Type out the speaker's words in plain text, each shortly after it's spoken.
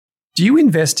Do you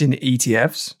invest in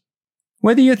ETFs?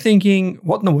 Whether you're thinking,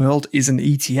 what in the world is an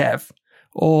ETF?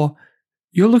 Or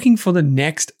you're looking for the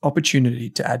next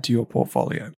opportunity to add to your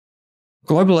portfolio,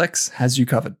 Global X has you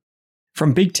covered.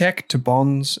 From big tech to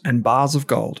bonds and bars of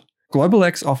gold, Global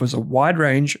X offers a wide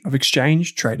range of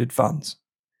exchange-traded funds.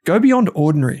 Go beyond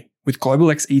ordinary with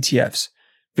Global X ETFs.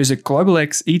 Visit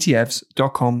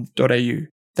globalxetfs.com.au.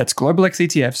 That's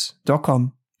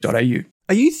globalxetfs.com.au.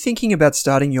 Are you thinking about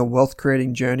starting your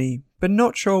wealth-creating journey, but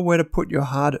not sure where to put your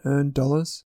hard-earned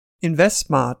dollars?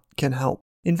 InvestSmart can help.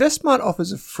 InvestSmart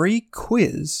offers a free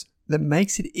quiz that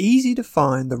makes it easy to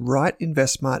find the right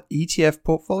InvestSmart ETF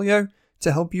portfolio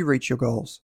to help you reach your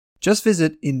goals. Just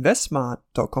visit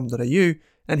investsmart.com.au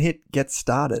and hit Get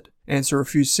Started. Answer a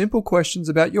few simple questions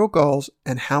about your goals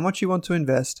and how much you want to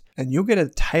invest, and you'll get a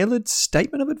tailored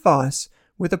statement of advice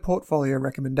with a portfolio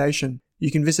recommendation. You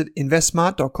can visit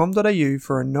investsmart.com.au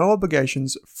for a no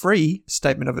obligations free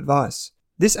statement of advice.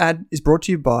 This ad is brought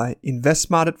to you by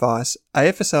InvestSmart Advice,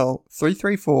 AFSL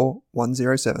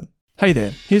 334107. Hey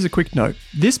there, here's a quick note.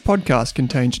 This podcast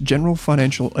contains general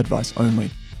financial advice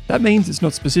only. That means it's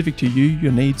not specific to you,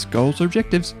 your needs, goals, or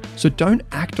objectives, so don't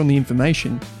act on the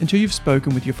information until you've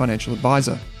spoken with your financial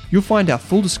advisor. You'll find our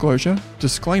full disclosure,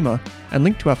 disclaimer, and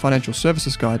link to our financial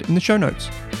services guide in the show notes.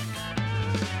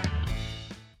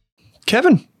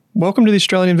 Kevin, welcome to the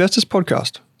Australian Investors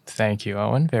Podcast. Thank you,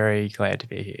 Owen. Very glad to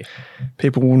be here.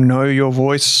 People will know your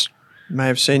voice, may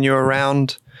have seen you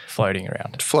around. Floating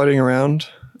around.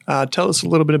 Tell us a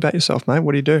little bit about yourself, mate.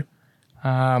 What do you do?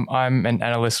 I'm an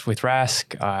analyst with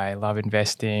Rask. I love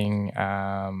investing.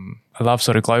 I love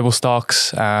sort of global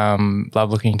stocks. Love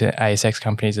looking into ASX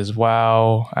companies as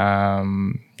well.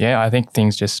 I think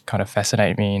things just kind of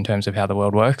fascinate me in terms of how the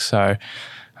world works. So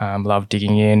love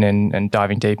digging in and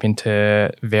diving deep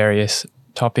into various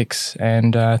topics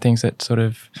and things that sort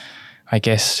of, I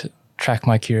guess, track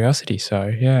my curiosity.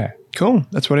 So, yeah. Cool.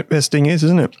 That's what investing is,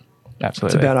 isn't it?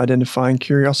 Absolutely. It's about identifying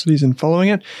curiosities and following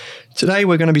it. Today,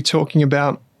 we're going to be talking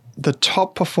about the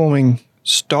top performing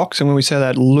stocks. And when we say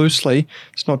that loosely,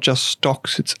 it's not just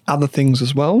stocks, it's other things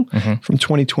as well from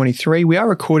 2023. We are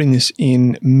recording this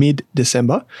in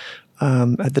mid-December.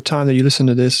 At the time that you listen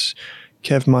to this,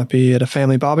 Kev might be at a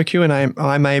family barbecue and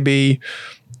I may be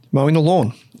mowing the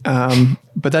lawn.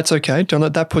 But that's okay. Don't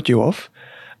let that put you off.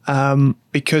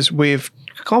 Because we've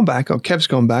gone back, or Kev's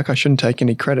gone back, I shouldn't take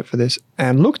any credit for this,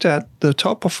 and looked at the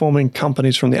top performing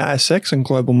companies from the ASX and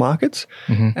global markets.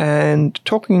 And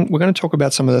we're going to talk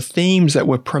about some of the themes that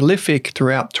were prolific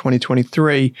throughout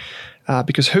 2023,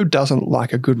 because who doesn't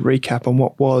like a good recap on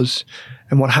what was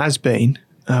and what has been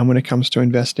when it comes to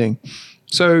investing?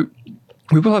 So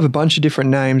we will have a bunch of different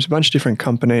names, a bunch of different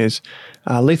companies.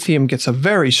 Lithium gets a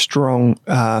very strong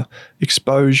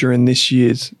exposure in this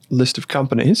year's list of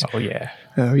companies. Oh, yeah.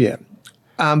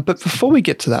 But before we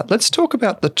get to that, let's talk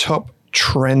about the top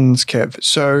trends, Kev.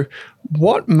 So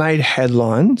what made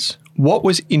headlines? What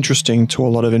was interesting to a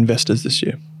lot of investors this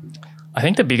year? I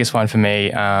think the biggest one for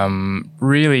me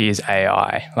really is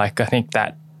AI. I think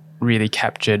that really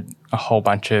captured a whole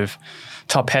bunch of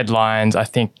top headlines. I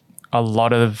think a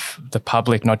lot of the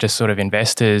public, not just sort of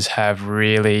investors, have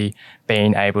really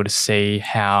been able to see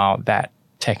how that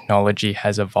technology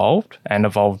has evolved and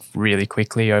evolved really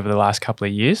quickly over the last couple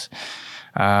of years.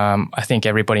 I think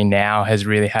everybody now has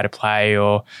really had a play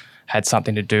or had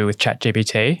something to do with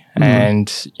ChatGPT. And,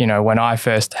 when I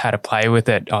first had a play with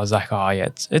it, I was like, oh, yeah,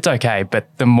 it's okay.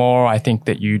 But the more I think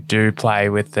that you do play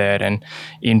with it and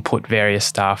input various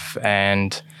stuff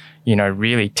and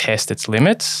really test its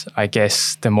limits, I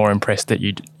guess the more impressed that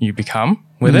you become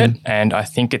with it. And I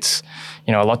think it's,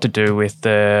 a lot to do with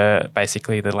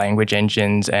basically the language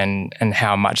engines and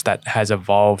how much that has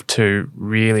evolved to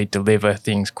really deliver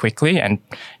things quickly. And,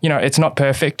 it's not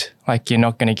perfect. You're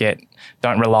not going to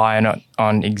don't rely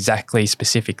on exactly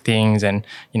specific things. And,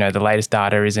 the latest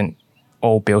data isn't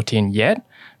all built in yet.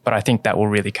 But I think that will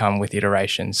really come with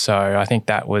iterations. So I think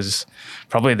that was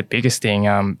probably the biggest thing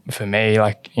for me,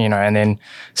 and then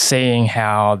seeing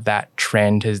how that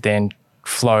trend has then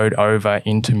flowed over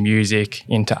into music,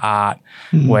 into art,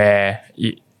 where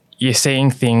you're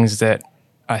seeing things that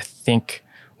I think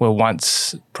were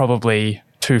once probably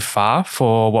too far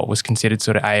for what was considered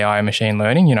sort of AI machine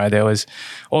learning. There was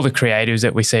all the creatives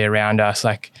that we see around us,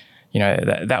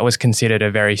 that was considered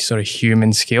a very sort of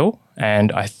human skill.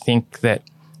 And I think that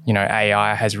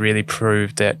AI has really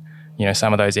proved that,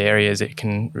 some of those areas it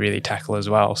can really tackle as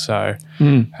well. So,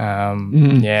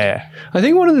 yeah. I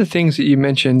think one of the things that you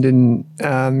mentioned in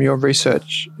your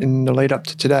research in the lead up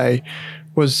to today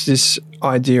was this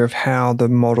idea of how the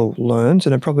model learns.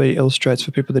 And it probably illustrates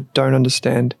for people that don't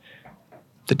understand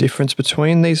the difference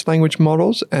between these language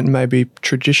models and maybe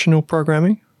traditional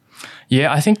programming?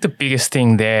 Yeah, I think the biggest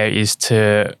thing there is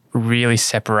to really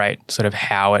separate sort of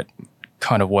how it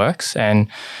kind of works. And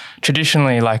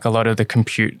traditionally, like a lot of the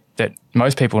compute that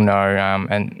most people know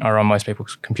and are on most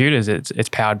people's computers, it's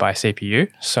powered by a CPU.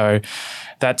 So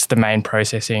that's the main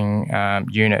processing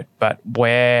unit. But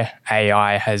where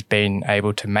AI has been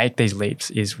able to make these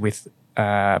leaps is with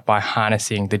by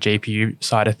harnessing the GPU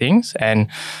side of things. And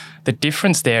the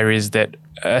difference there is that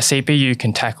a CPU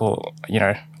can tackle,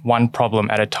 one problem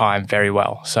at a time very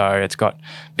well. So it's got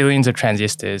billions of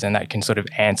transistors and that can sort of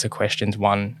answer questions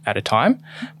one at a time.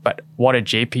 But what a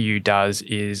GPU does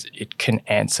is it can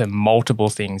answer multiple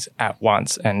things at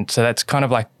once. And so that's kind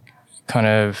of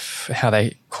how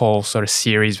they call sort of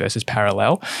series versus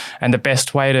parallel. And the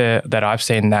best way that I've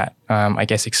seen that,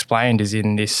 explained is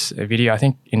in this video. I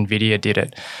think NVIDIA did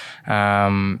it,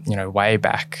 way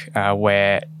back,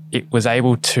 where it was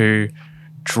able to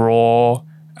draw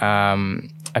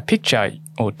a picture,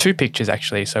 or two pictures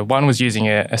actually. So one was using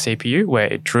a CPU where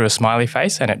it drew a smiley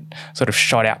face and it sort of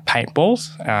shot out paintballs.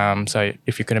 So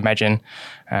if you could imagine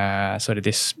sort of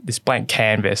this blank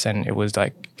canvas, and it was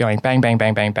like going bang, bang,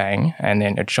 bang, bang, bang, and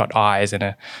then it shot eyes and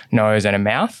a nose and a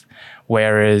mouth.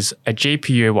 Whereas a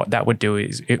GPU, what that would do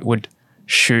is it would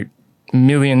shoot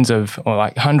millions of, or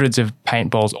like hundreds of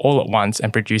paintballs all at once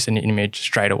and produce an image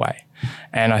straight away.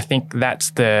 And I think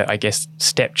that's the,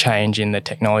 step change in the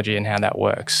technology and how that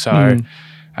works. So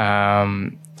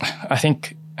I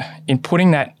think in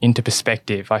putting that into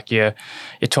perspective, like you're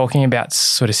talking about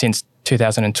sort of since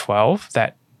 2012,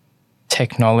 that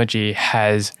technology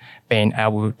has been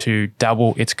able to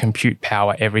double its compute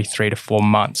power every 3 to 4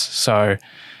 months. So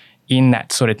in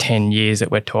that sort of 10 years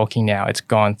that we're talking now, it's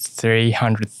gone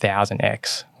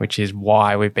 300,000x, which is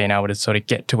why we've been able to sort of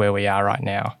get to where we are right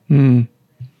now.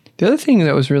 The other thing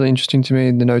that was really interesting to me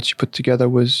in the notes you put together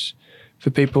was,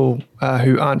 for people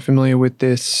who aren't familiar with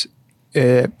this,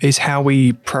 is how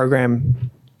we program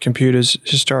computers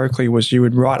historically was you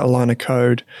would write a line of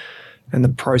code and the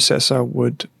processor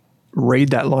would read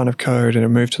that line of code and it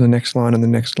move to the next line and the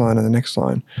next line and the next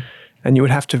line. And you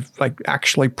would have to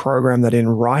actually program that in,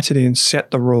 write it in,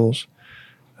 set the rules.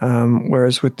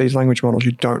 Whereas with these language models,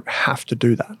 you don't have to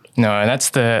do that. No, and that's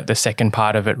the second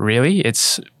part of it, really.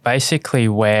 It's basically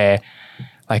where,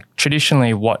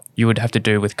 traditionally what you would have to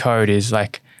do with code is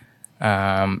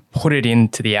put it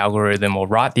into the algorithm or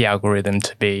write the algorithm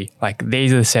to be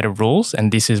these are the set of rules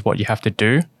and this is what you have to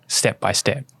do step by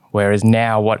step. Whereas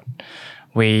now what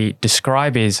we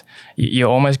describe is you're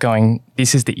almost going,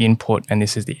 this is the input and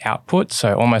this is the output.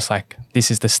 So almost like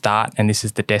this is the start and this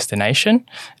is the destination.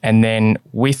 And then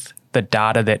with the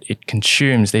data that it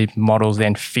consumes, these models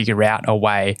then figure out a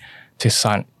way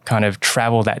to kind of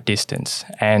travel that distance.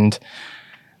 And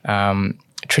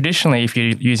traditionally, if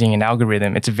you're using an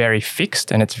algorithm, it's very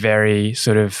fixed and it's very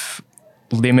sort of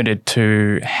limited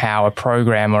to how a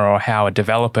programmer or how a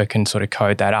developer can sort of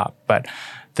code that up. But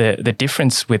the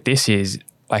difference with this is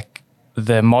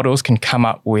the models can come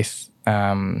up with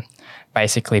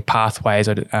basically pathways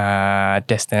or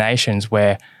destinations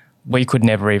where we could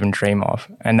never even dream of.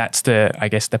 And that's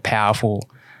the powerful,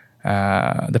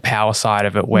 the power side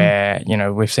of it where,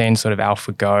 we've seen sort of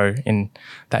AlphaGo in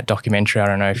that documentary. I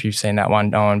don't know if you've seen that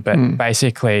one, Owen, but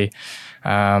basically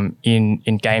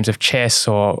in games of chess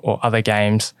or other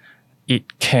games,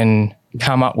 it can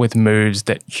come up with moves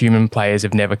that human players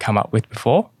have never come up with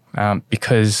before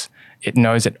because it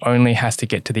knows it only has to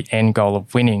get to the end goal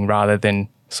of winning rather than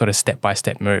sort of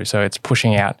step-by-step moves. So it's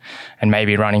pushing out and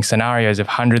maybe running scenarios of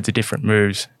hundreds of different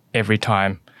moves every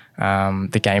time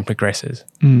the game progresses.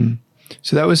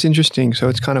 So that was interesting. So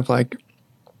it's kind of like,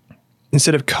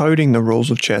 instead of coding the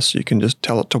rules of chess, you can just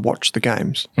tell it to watch the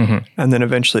games. And then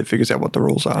eventually it figures out what the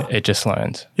rules are. It just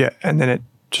learns. Yeah, and then it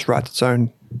just writes its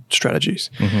own strategies,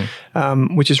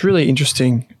 which is really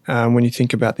interesting when you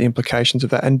think about the implications of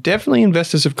that. And definitely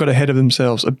investors have got ahead of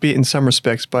themselves a bit in some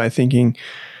respects by thinking,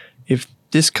 if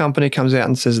this company comes out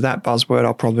and says that buzzword,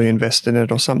 I'll probably invest in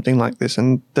it or something like this.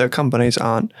 And the companies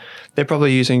aren't. They're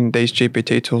probably using these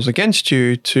GPT tools against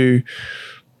you to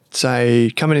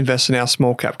say, come and invest in our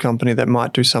small cap company that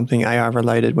might do something AI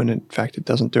related when in fact it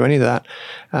doesn't do any of that.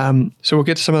 So we'll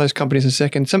get to some of those companies in a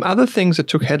second. Some other things that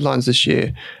took headlines this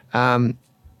year.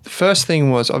 The first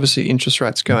thing was obviously interest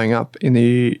rates going up in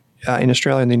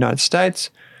Australia and the United States.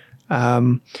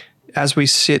 As we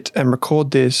sit and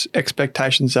record this,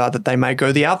 expectations are that they may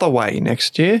go the other way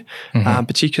next year,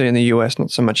 particularly in the US,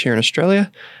 not so much here in Australia.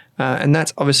 And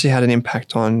that's obviously had an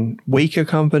impact on weaker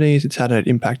companies. It's had an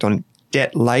impact on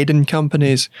debt-laden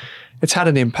companies. It's had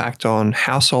an impact on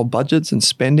household budgets and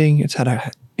spending. It's had an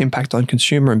impact on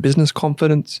consumer and business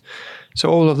confidence. So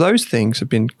all of those things have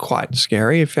been quite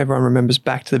scary. If everyone remembers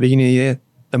back to the beginning of the year,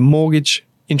 the mortgage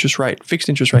interest rate, fixed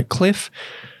interest rate cliff,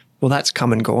 well, that's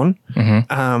come and gone.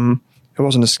 It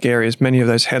wasn't as scary as many of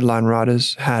those headline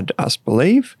writers had us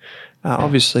believe.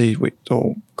 Obviously, it's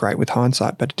all great with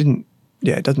hindsight, but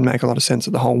it doesn't make a lot of sense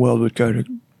that the whole world would go to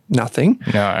nothing.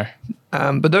 No.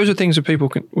 But those are things that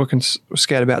people were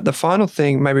scared about. The final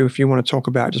thing, maybe if you want to talk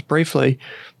about just briefly,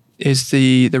 is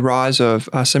the rise of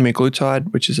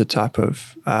semaglutide, which is a type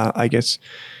of, I think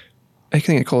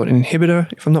they call it an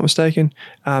inhibitor, if I'm not mistaken,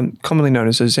 commonly known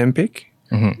as Ozempic.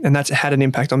 And that's had an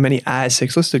impact on many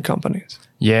ASX-listed companies.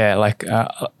 Yeah, like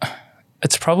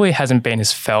it's probably hasn't been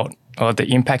as felt, or the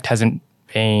impact hasn't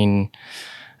been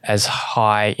as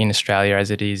high in Australia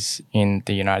as it is in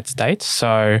the United States.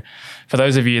 So for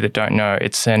those of you that don't know,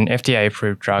 it's an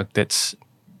FDA-approved drug that's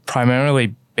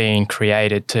primarily been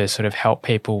created to sort of help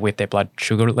people with their blood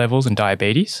sugar levels and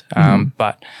diabetes.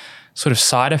 But sort of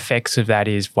side effects of that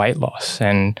is weight loss.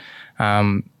 And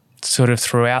sort of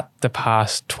throughout the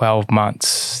past 12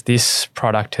 months, this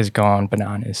product has gone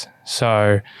bananas.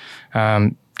 So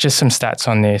just some stats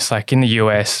on this, like in the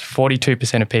US,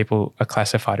 42% of people are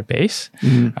classified obese.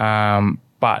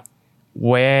 But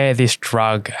where this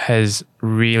drug has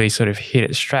really sort of hit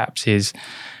its straps is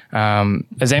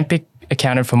Ozempic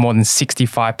accounted for more than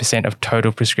 65% of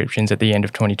total prescriptions at the end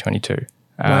of 2022.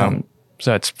 Wow.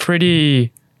 So it's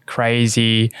pretty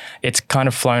crazy. It's kind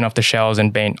of flown off the shelves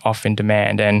and been off in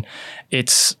demand. And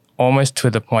it's almost to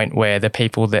the point where the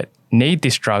people that need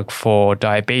this drug for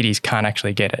diabetes can't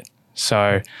actually get it.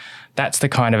 So that's the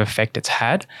kind of effect it's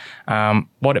had.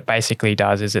 What it basically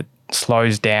does is it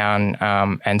slows down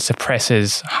and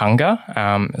suppresses hunger.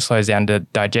 It slows down the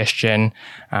digestion.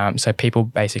 So people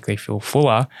basically feel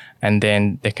fuller, and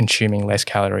then they're consuming less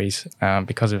calories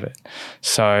because of it.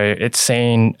 So it's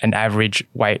seen an average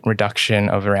weight reduction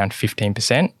of around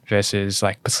 15% versus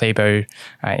like placebo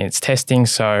in its testing.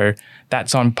 So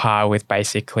that's on par with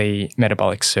basically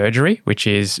metabolic surgery, which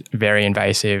is very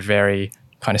invasive, very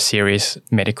kind of serious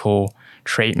medical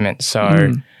treatment.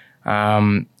 So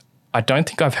I don't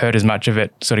think I've heard as much of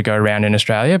it sort of go around in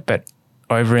Australia, but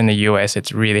over in the US,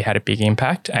 it's really had a big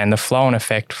impact. And the flow-on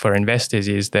effect for investors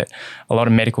is that a lot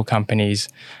of medical companies,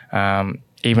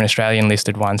 even Australian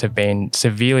listed ones, have been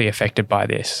severely affected by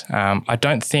this. I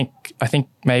think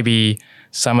maybe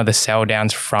some of the sell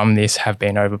downs from this have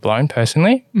been overblown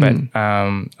personally, but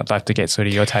I'd like to get sort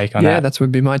of your take on that. Yeah, that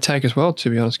would be my take as well, to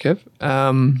be honest,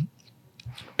 Kev.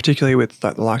 Particularly with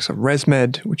like the likes of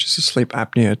ResMed, which is a sleep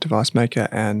apnea device maker,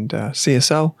 and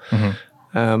CSL.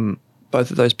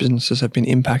 Both of those businesses have been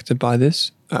impacted by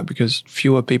this because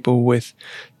fewer people with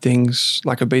things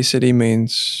like obesity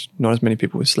means not as many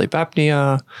people with sleep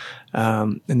apnea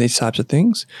and these types of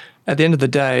things. At the end of the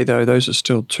day, though, those are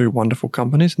still two wonderful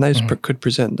companies, and those could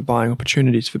present the buying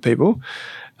opportunities for people.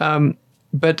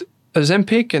 But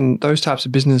Ozempic and those types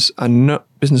of businesses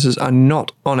are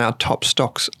not on our top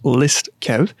stocks list,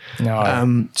 Kev.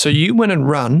 No. So you went and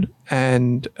run,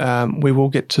 and we will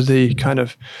get to the kind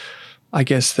of, I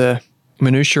guess, the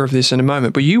minutiae of this in a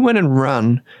moment. But you went and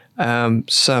run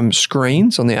some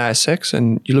screens on the ASX,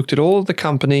 and you looked at all of the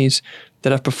companies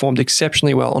that have performed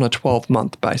exceptionally well on a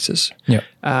 12-month basis. Yeah.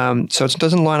 So it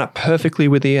doesn't line up perfectly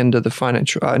with the end of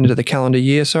the end of the calendar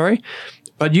year.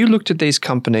 But you looked at these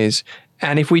companies.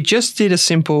 And if we just did a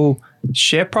simple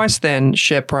share price then,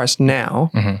 share price now,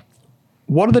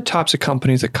 what are the types of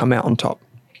companies that come out on top?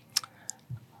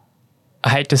 I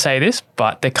hate to say this,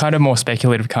 but they're kind of more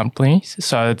speculative companies.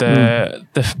 So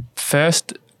the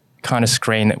first kind of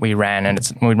screen that we ran, and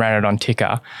we ran it on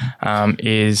Ticker,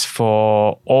 is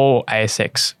for all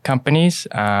ASX companies,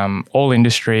 all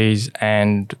industries,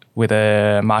 and with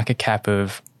a market cap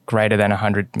of greater than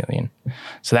 100 million.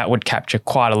 So that would capture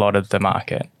quite a lot of the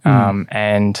market.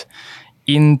 And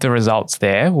in the results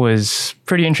there was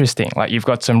pretty interesting. Like you've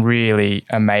got some really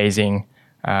amazing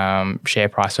share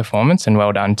price performance, and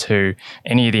well done to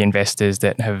any of the investors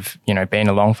that have, been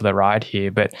along for the ride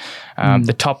here. But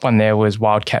the top one there was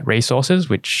Wildcat Resources,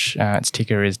 which its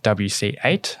ticker is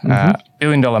WC8, $1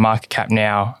 billion market cap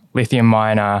now, lithium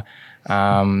miner.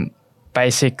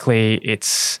 Basically,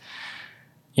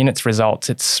 in its results,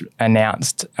 it's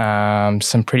announced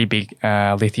some pretty big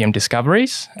lithium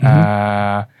discoveries.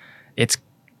 It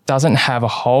doesn't have a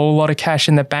whole lot of cash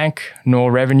in the bank nor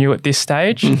revenue at this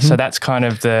stage. So that's kind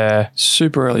of the...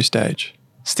 Super early stage.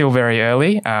 Still very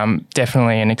early.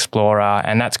 Definitely an explorer.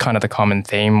 And that's kind of the common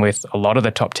theme with a lot of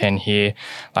the top 10 here.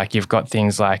 Like you've got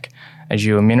things like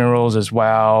Azure Minerals as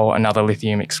well, another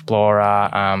lithium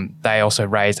explorer. They also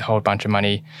raised a whole bunch of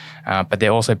money, but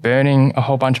they're also burning a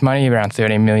whole bunch of money, around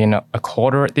 13 million a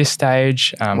quarter at this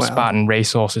stage. Wow. Spartan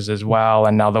Resources as well,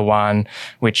 another one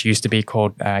which used to be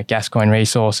called Gascoigne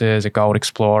Resources, a gold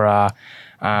explorer.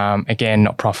 Again,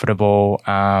 not profitable.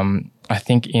 I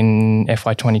think in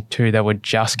FY22 they were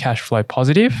just cash flow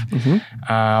positive.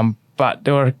 But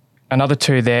there were another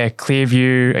two there.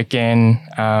 Clearview, again.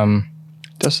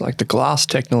 That's like the glass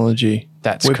technology.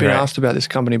 That's We've correct. been asked about this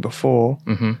company before,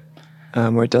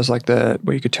 where it does like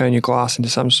where you could turn your glass into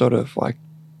some sort of like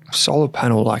solar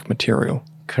panel like material.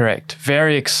 Correct.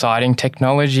 Very exciting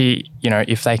technology,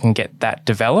 if they can get that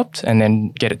developed and then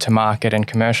get it to market and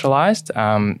commercialized.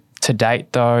 To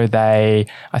date, though,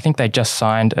 I think they just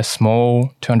signed a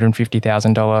small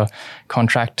 $250,000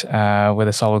 contract with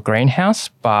a solar greenhouse,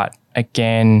 but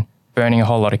again, burning a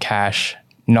whole lot of cash,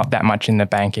 not that much in the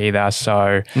bank either.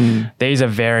 So these are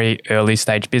very early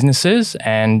stage businesses,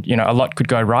 and a lot could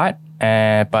go right,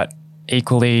 but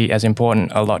equally as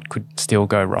important, a lot could still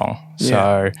go wrong.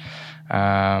 Yeah.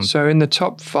 So in the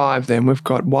top 5 then, we've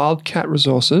got Wildcat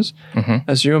Resources,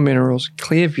 Azure Minerals,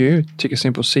 Clearview, ticker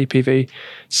symbol CPV,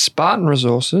 Spartan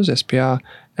Resources, SPR,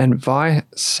 and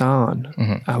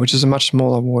Visan, which is a much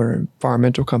smaller water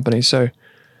environmental company. So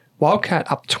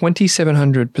Wildcat up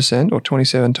 2,700% or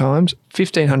 27 times,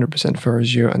 1,500% for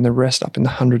Azure, and the rest up in the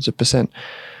hundreds of percent.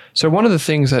 So one of the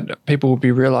things that people will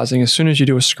be realizing as soon as you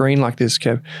do a screen like this,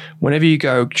 Kev, whenever you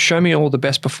go, show me all the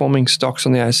best performing stocks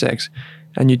on the ASX,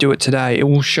 and you do it today, it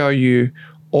will show you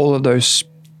all of those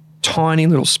tiny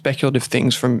little speculative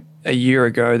things from a year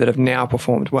ago that have now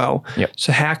performed well. Yep.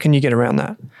 So how can you get around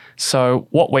that? So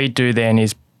what we do then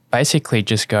is basically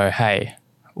just go, hey,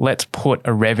 let's put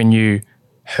a revenue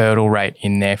hurdle rate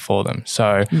in there for them.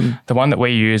 So the one that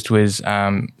we used was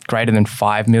greater than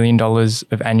 $5 million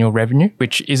of annual revenue,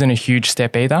 which isn't a huge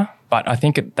step either. But I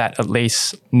think that at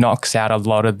least knocks out a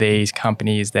lot of these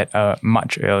companies that are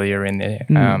much earlier in their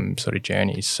sort of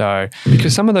journeys. So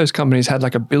because some of those companies had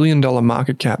like $1 billion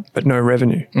market cap, but no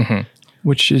revenue,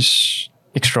 which is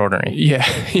extraordinary.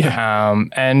 Yeah.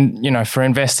 And, for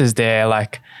investors there,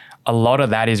 like a lot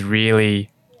of that is really,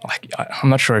 like, I'm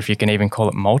not sure if you can even call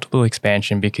it multiple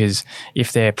expansion, because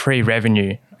if they're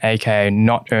pre-revenue, aka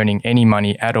not earning any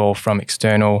money at all from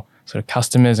external sort of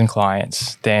customers and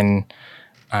clients, then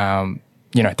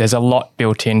there's a lot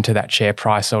built into that share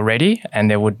price already,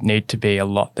 and there would need to be a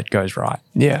lot that goes right.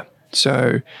 Yeah.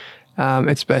 So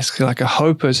it's basically like a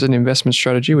hope as an investment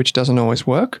strategy, which doesn't always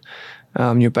work.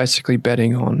 You're basically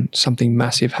betting on something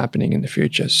massive happening in the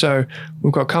future. So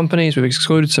we've got companies, we've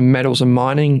excluded some metals and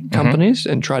mining companies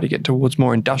and tried to get towards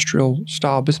more industrial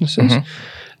style businesses.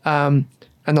 And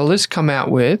the list come out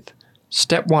with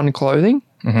Step One Clothing,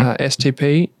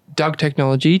 STP, Doug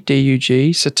Technology,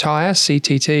 DUG, Satire,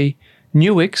 CTT,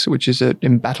 Nuix, which is an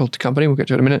embattled company, we'll get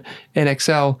to it in a minute,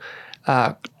 NXL,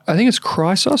 I think it's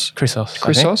Chrysos,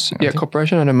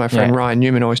 Corporation. I know my friend Ryan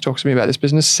Newman always talks to me about this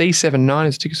business. C79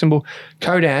 is ticker symbol.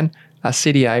 Codan,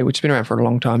 CDA, which has been around for a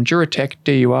long time. Duratec,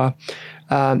 DUR.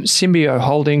 Symbio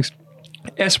Holdings,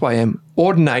 SYM,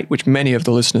 Audinate, which many of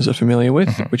the listeners are familiar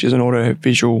with, which is an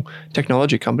audio-visual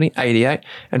technology company, 88.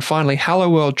 And finally, Hello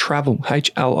World Travel,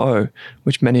 HLO,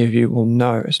 which many of you will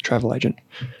know as a travel agent.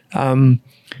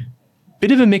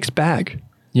 Bit of a mixed bag.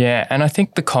 Yeah, and I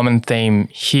think the common theme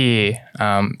here,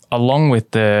 along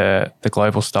with the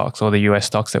global stocks or the US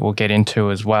stocks that we'll get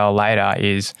into as well later,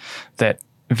 is that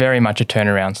very much a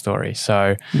turnaround story.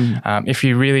 So if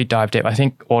you really dive deep, I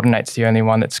think Audinate's the only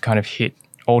one that's kind of hit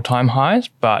all-time highs,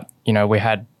 but we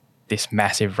had this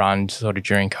massive run sort of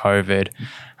during COVID,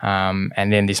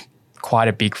 and then this quite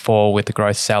a big fall with the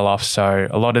growth sell-off. So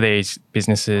a lot of these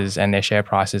businesses and their share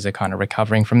prices are kind of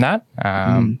recovering from that.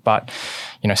 But,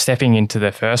 stepping into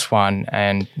the first one,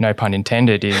 and no pun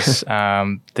intended, is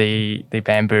the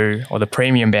bamboo or the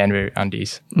premium bamboo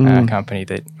undies company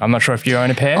that I'm not sure if you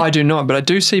own a pair. I do not, but I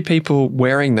do see people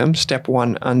wearing them, Step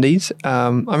One undies. I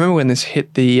remember when this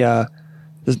hit the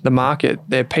market,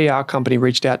 their PR company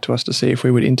reached out to us to see if we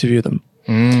would interview them.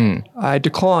 I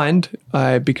declined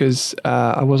because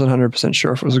I wasn't 100%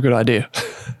 sure if it was a good idea.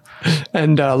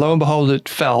 And lo and behold, it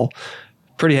fell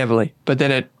pretty heavily, but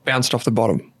then it bounced off the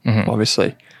bottom,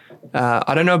 obviously.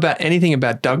 I don't know about anything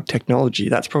about Doug Technology.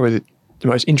 That's probably the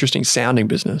most interesting sounding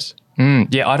business.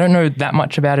 Yeah, I don't know that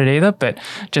much about it either, but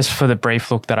just for the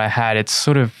brief look that I had, it's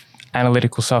sort of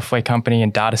analytical software company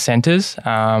and data centers.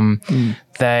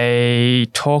 They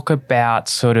talk about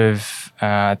sort of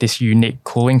this unique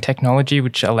cooling technology,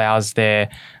 which allows their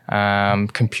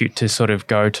compute to sort of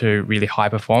go to really high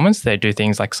performance. They do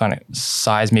things like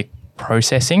seismic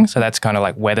processing. So that's kind of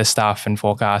like weather stuff and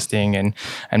forecasting and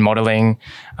modeling.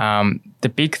 The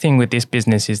big thing with this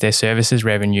business is their services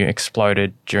revenue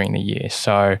exploded during the year.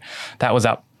 So that was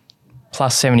up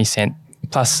plus 70%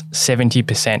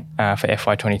 for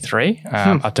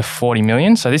FY23, up to 40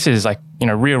 million. So this is like,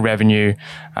 real revenue,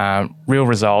 real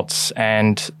results,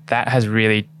 and that has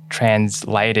really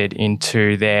translated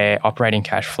into their operating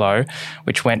cash flow,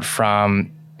 which went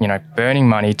from, burning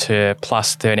money to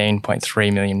plus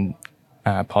 13.3 million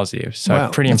positive. So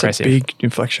wow, pretty impressive. That's a big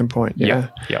inflection point. Yeah.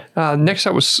 Yep. Next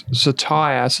up was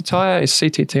Satire. Satire is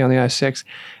CTT on the ASX.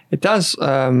 It does,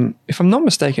 if I'm not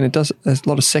mistaken, there's a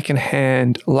lot of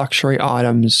secondhand luxury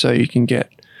items. So you can get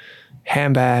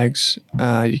handbags,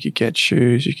 you could get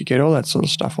shoes, you could get all that sort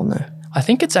of stuff on there. I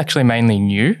think it's actually mainly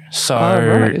new. So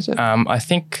right, is it? I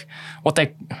think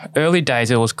early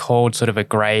days, it was called sort of a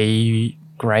grey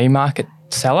market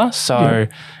seller. So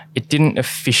it didn't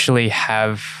officially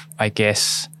have, I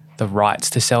guess, the rights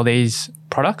to sell these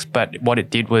products. But what it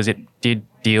did was it did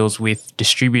deals with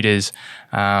distributors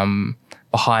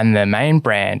behind the main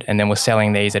brand, and then we're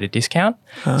selling these at a discount.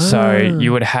 So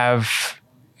you would have,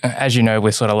 as you know,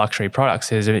 with sort of luxury products,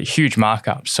 there's a huge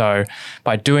markup. So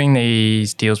by doing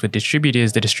these deals with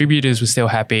distributors, the distributors were still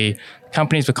happy,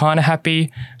 companies were kind of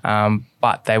happy,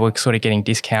 but they were sort of getting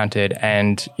discounted,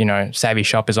 and, savvy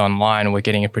shoppers online were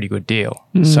getting a pretty good deal.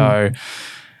 So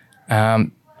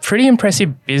pretty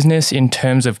impressive business in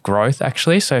terms of growth,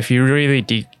 actually. So if you really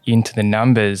dig into the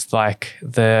numbers, like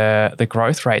the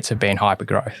growth rates have been hyper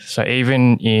growth. So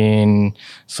even in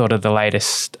sort of the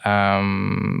latest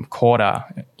quarter,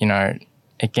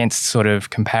 against sort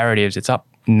of comparatives, it's up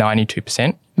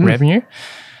 92% revenue.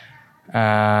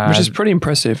 Which is pretty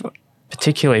impressive.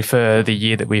 Particularly for the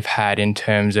year that we've had in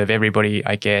terms of everybody,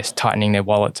 I guess, tightening their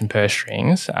wallets and purse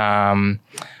strings.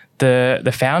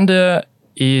 The founder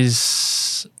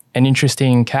is an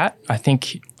interesting cat. I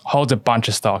think holds a bunch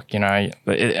of stock, and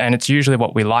it's usually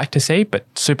what we like to see, but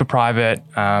super private.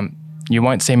 You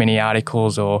won't see many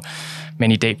articles or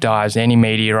many deep dives, any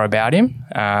media about him.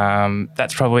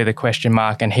 That's probably the question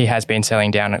mark, and he has been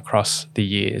selling down across the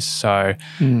years. So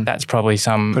that's probably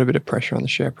put a bit of pressure on the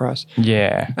share price.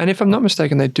 Yeah. And if I'm not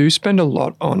mistaken, they do spend a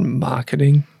lot on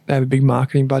marketing. They have a big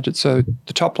marketing budget. So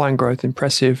the top line growth,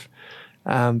 impressive.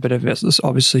 But investors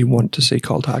obviously want to see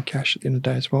cold hard cash at the end of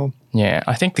the day as well. Yeah,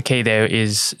 I think the key there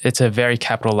is it's a very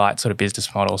capital light sort of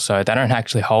business model. So they don't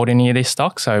actually hold any of this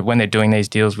stock. So when they're doing these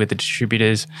deals with the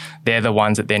distributors, they're the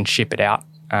ones that then ship it out.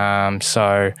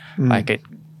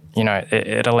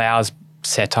 It allows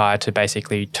Satire to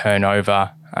basically turn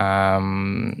over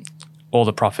all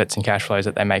the profits and cash flows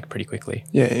that they make pretty quickly.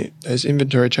 Yeah, those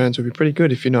inventory turns would be pretty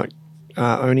good if you're not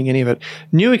owning any of it.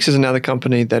 Nuix is another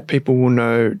company that people will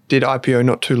know did IPO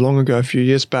not too long ago, a few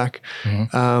years back,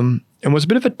 and was a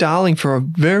bit of a darling for a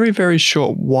very, very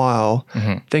short while.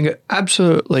 Then got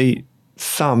absolutely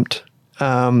thumped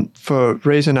for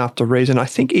reason after reason. I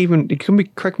think even,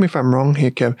 correct me if I'm wrong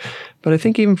here, Kev, but I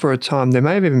think even for a time there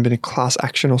may have even been a class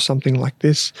action or something like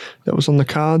this that was on the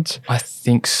cards. I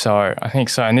think so.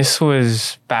 And this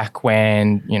was back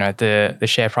when, the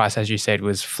share price, as you said,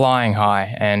 was flying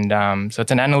high. And so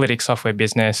it's an analytics software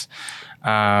business.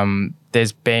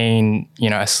 There's been,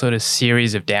 a sort of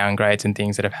series of downgrades and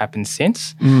things that have happened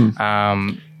since.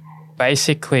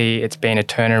 Basically, it's been a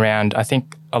turnaround. I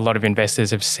think a lot of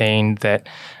investors have seen that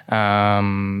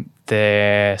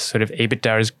their sort of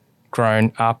EBITDA has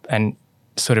grown up and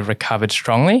sort of recovered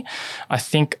strongly. I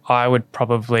think I would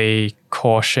probably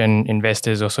caution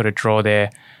investors or sort of draw their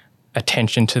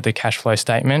attention to the cash flow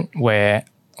statement where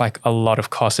like a lot of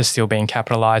costs are still being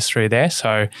capitalized through there.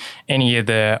 So any of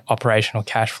the operational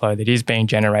cash flow that is being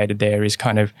generated there is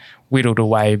kind of whittled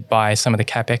away by some of the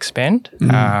CapEx spend.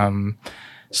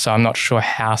 So I'm not sure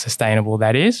how sustainable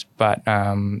that is, but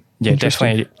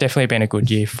definitely been a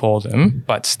good year for them.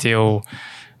 But still,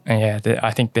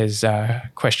 I think there's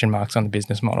question marks on the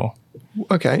business model.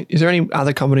 Okay. Is there any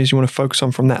other companies you want to focus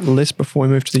on from that list before we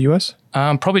move to the US?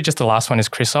 Probably just the last one is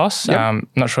Chrysos. Yep. I'm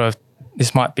not sure if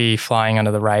this might be flying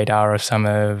under the radar of some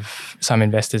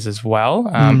investors as well.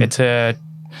 It's a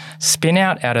spin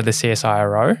out of the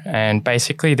CSIRO, and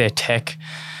basically their tech.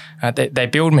 They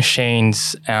build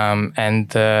machines and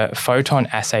the photon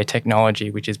assay technology,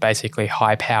 which is basically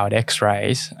high-powered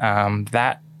X-rays,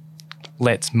 that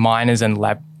lets miners and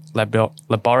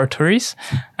laboratories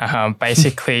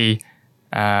basically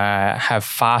have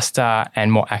faster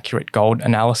and more accurate gold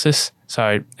analysis.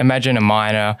 So imagine a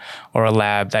miner or a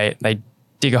lab, they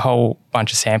dig a whole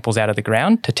bunch of samples out of the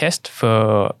ground to test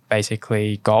for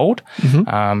basically gold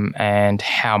and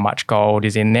how much gold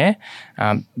is in there.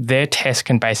 Their test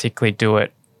can basically do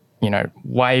it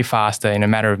way faster in a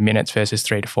matter of minutes versus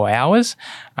 3 to 4 hours,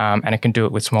 and it can do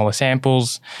it with smaller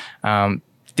samples.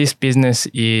 This business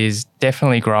is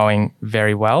definitely growing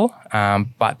very well,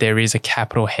 but there is a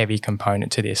capital heavy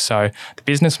component to this. So the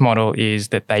business model is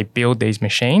that they build these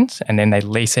machines and then they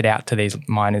lease it out to these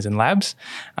miners and labs.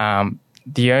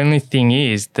 The only thing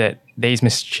is that these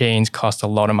machines cost a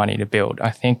lot of money to build. I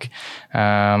think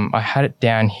I had it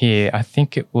down here. I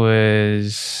think it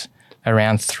was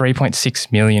around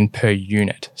 3.6 million per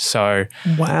unit. So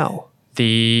wow.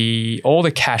 All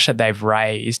the cash that they've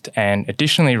raised and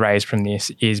additionally raised from this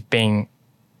is being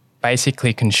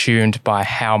basically consumed by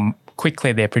how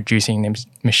quickly they're producing them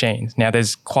machines. Now,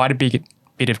 there's quite a big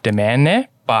bit of demand there,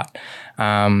 but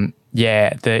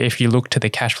if you look to the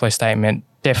cash flow statement,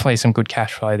 definitely some good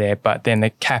cash flow there, but then the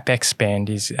CapEx spend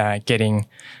is getting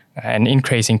and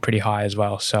increasing pretty high as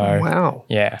well. So wow.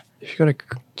 Yeah. If you're going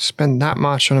to spend that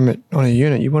much on a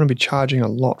unit, you want to be charging a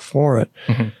lot for it.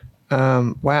 Mm-hmm.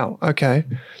 Wow. Okay.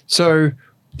 So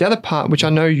the other part, which I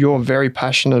know you're very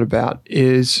passionate about,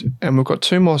 is, and we've got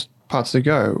two more parts to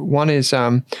go. One is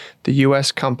the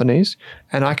US companies,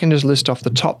 and I can just list off the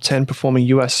top 10 performing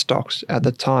US stocks at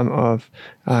the time of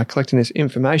collecting this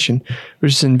information,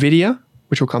 which is NVIDIA,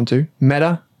 which we'll come to,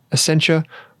 Meta, Accenture,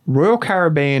 Royal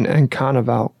Caribbean, and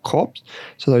Carnival Corp.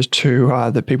 So those two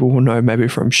that people will know maybe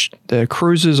from the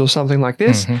cruises or something like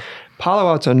this. Mm-hmm. Palo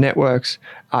Alto Networks.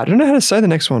 I don't know how to say the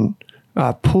next one.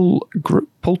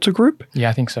 Pulter Group? Yeah,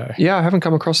 I think so. Yeah, I haven't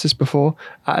come across this before.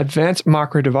 Advanced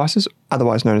Micro Devices,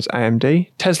 otherwise known as AMD,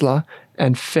 Tesla,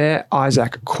 and Fair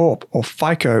Isaac Corp, or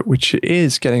FICO, which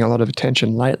is getting a lot of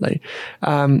attention lately.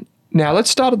 Now, let's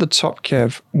start at the top,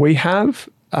 Kev. We have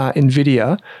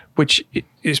NVIDIA, which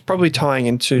is probably tying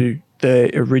into the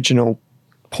original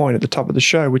point at the top of the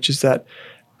show, which is that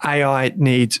AI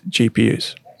needs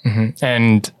GPUs. Mm-hmm.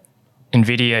 And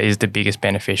NVIDIA is the biggest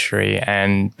beneficiary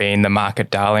and being the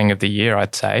market darling of the year,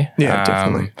 I'd say. Yeah,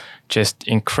 definitely. Just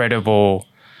incredible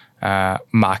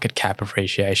market cap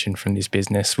appreciation from this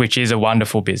business, which is a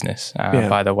wonderful business,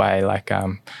 by the way, like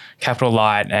capital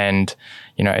light, and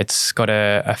it's got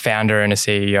a founder and a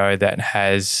CEO that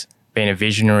has been a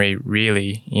visionary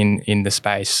really in the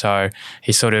space. So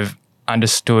he sort of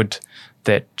understood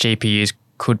that GPUs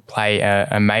could play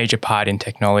a major part in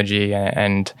technology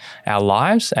and our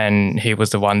lives, and he was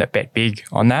the one that bet big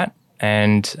on that.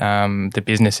 And the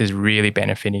business is really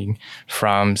benefiting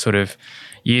from sort of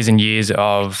years and years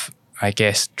of, I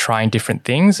guess, trying different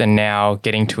things and now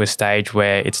getting to a stage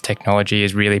where its technology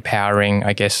is really powering,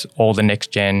 I guess, all the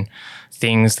next gen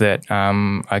things that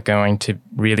are going to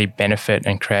really benefit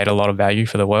and create a lot of value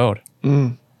for the world.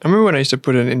 I remember when I used to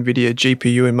put an NVIDIA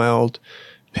GPU in my old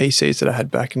PCs that I had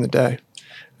back in the day.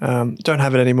 Don't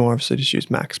have it anymore, obviously just use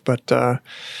Macs, but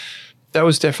that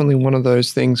was definitely one of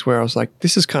those things where I was like,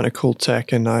 this is kind of cool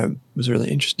tech, and I was really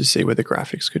interested to see where the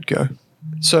graphics could go.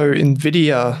 So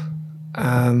NVIDIA,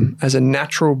 as a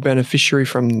natural beneficiary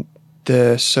from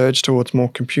the surge towards more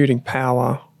computing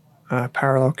power,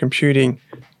 parallel computing,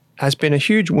 has been a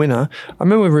huge winner. I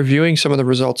remember reviewing some of the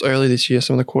results early this year,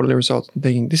 some of the quarterly results, and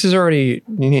thinking, this is already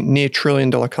near $1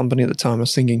 trillion company at the time. I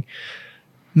was thinking,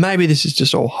 maybe this is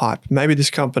just all hype. Maybe this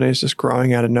company is just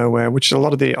growing out of nowhere, which a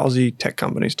lot of the Aussie tech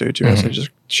companies do too. So just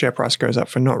share price goes up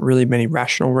for not really many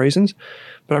rational reasons.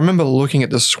 But I remember looking at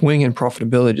the swing in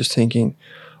profitability, just thinking,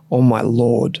 oh my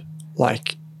Lord,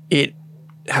 like it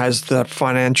has the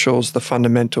financials, the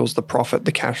fundamentals, the profit,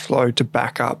 the cash flow to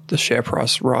back up the share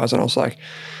price rise. And I was like,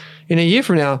 in a year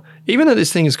from now, even though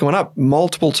this thing has gone up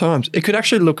multiple times, it could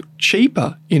actually look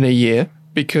cheaper in a year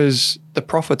because the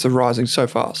profits are rising so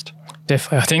fast.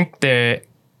 Definitely. I think there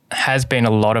has been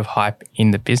a lot of hype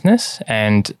in the business,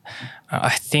 and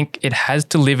I think it has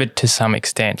delivered to some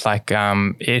extent. Like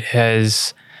it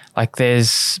has, like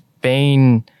there's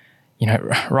been,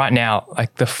 right now,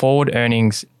 like the forward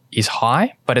earnings is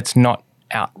high, but it's not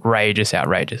outrageous.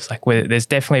 Like there's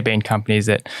definitely been companies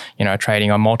that, are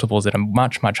trading on multiples that are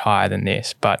much, much higher than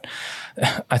this. But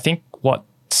I think what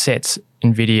sets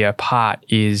NVIDIA apart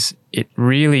is it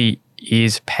really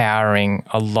is powering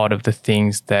a lot of the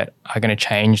things that are going to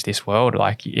change this world.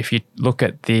 Like if you look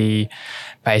at the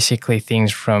basically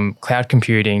things from cloud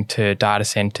computing to data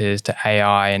centers to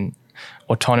AI and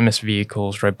autonomous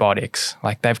vehicles, robotics,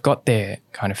 like they've got their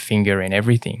kind of finger in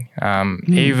everything.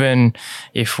 Even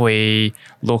if we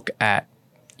look at,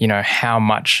 how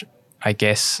much, I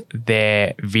guess,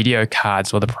 their video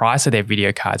cards or the price of their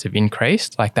video cards have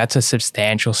increased, like that's a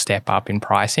substantial step up in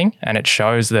pricing, and it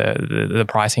shows the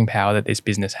pricing power that this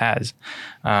business has.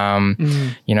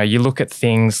 You look at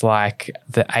things like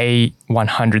the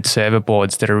A100 server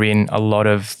boards that are in a lot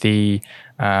of the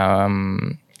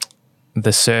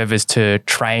the servers to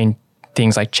train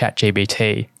things like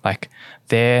ChatGPT. Like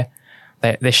they're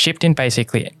shipped in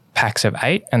basically packs of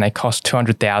 8 and they cost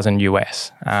 $200,000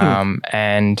 US.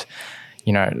 And,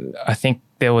 you know, I think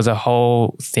there was a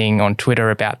whole thing on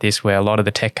Twitter about this where a lot of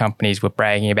the tech companies were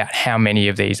bragging about how many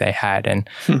of these they had. And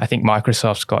I think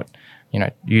Microsoft's got, you know,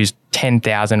 used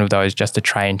 10,000 of those just to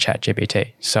train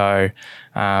ChatGPT. So,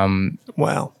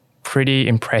 wow, pretty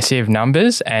impressive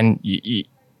numbers. And you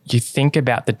think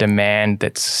about the demand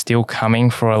that's still coming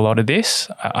for a lot of this.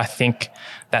 I think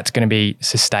that's going to be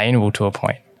sustainable to a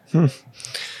point.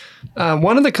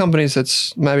 One of the companies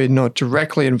that's maybe not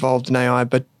directly involved in AI,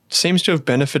 but seems to have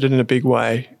benefited in a big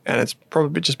way, and it's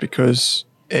probably just because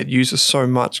it uses so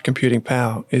much computing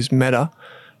power, is Meta,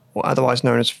 or otherwise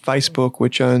known as Facebook,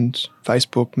 which owns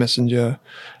Facebook Messenger,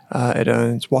 it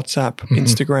owns WhatsApp,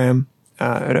 Instagram,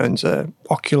 it owns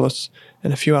Oculus,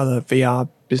 and a few other VR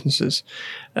businesses.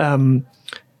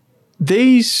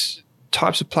 These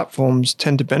types of platforms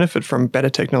tend to benefit from better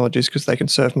technologies because they can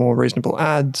serve more reasonable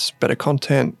ads, better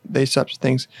content, these types of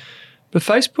things. But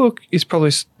Facebook is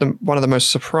probably one of the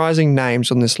most surprising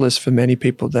names on this list for many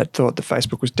people that thought that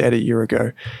Facebook was dead a year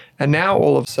ago. And now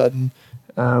all of a sudden,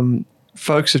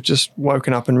 folks have just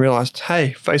woken up and realized,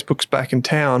 hey, Facebook's back in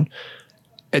town.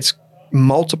 It's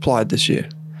multiplied this year.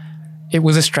 It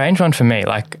was a strange one for me.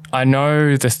 Like, I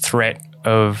know the threat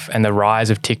of and the rise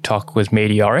of TikTok was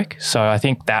meteoric. So I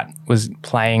think that was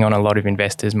playing on a lot of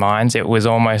investors' minds. It was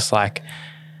almost like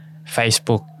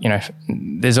Facebook, you know,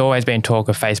 there's always been talk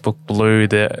of Facebook Blue,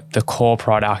 the core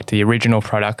product, the original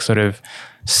product sort of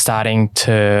starting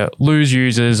to lose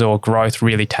users or growth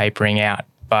really tapering out.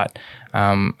 But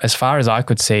as far as I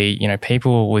could see, you know,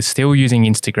 people were still using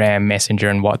Instagram, Messenger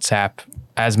and WhatsApp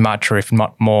as much or if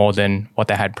not more than what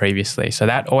they had previously. So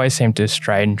that always seemed a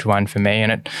strange one for me.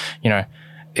 And it, you know,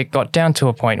 it got down to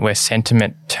a point where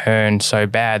sentiment turned so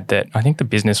bad that I think the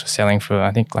business was selling for,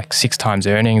 I think, like 6 times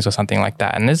earnings or something like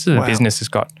that. And this is a business that's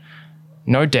got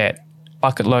no debt,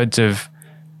 bucket loads of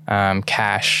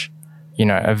cash, you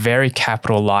know, a very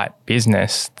capital light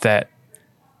business that,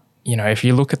 you know, if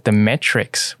you look at the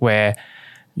metrics where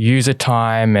user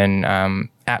time and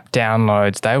app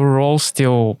downloads, they were all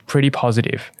still pretty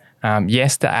positive.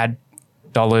 Yes, the ad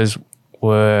dollars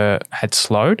had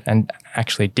slowed and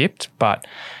actually dipped, but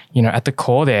you know, at the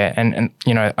core there, and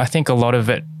you know, I think a lot of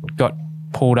it got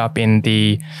pulled up in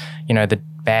the, you know, the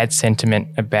bad sentiment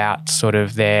about sort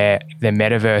of their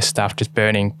metaverse stuff just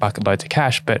burning bucket loads of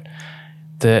cash, but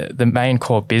the main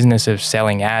core business of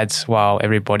selling ads while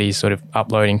everybody's sort of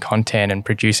uploading content and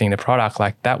producing the product,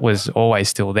 like that was always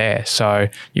still there. So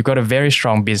you've got a very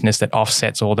strong business that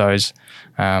offsets all those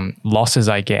losses,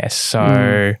 I guess.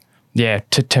 So yeah,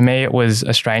 to me, it was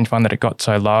a strange one that it got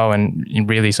so low and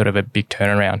really sort of a big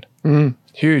turnaround.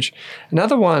 Huge.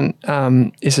 Another one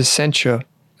is Accenture,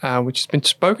 which has been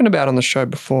spoken about on the show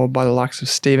before by the likes of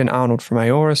Stephen Arnold from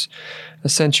Aorus.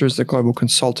 Accenture is the global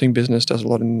consulting business, does a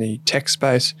lot in the tech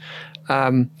space.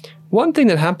 One thing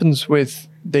that happens with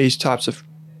these types of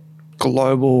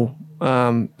global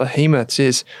behemoths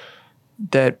is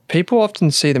that people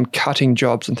often see them cutting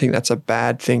jobs and think that's a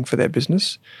bad thing for their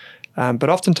business. But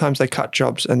oftentimes they cut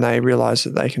jobs and they realize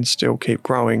that they can still keep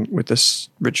growing with this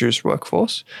reduced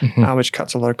workforce, which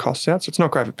cuts a lot of costs out. So it's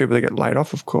not great for people that get laid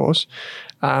off, of course.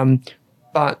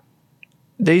 But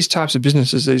these types of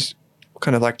businesses, these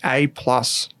kind of like A+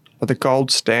 or the gold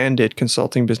standard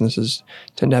consulting businesses,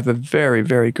 tend to have a very,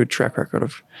 very good track record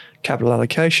of capital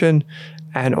allocation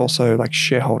and also like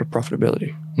shareholder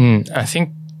profitability. I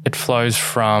think it flows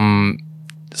from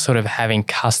sort of having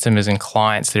customers and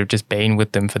clients that have just been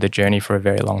with them for the journey for a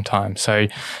very long time. So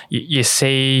you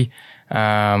see,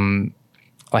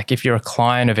 like if you're a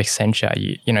client of Accenture,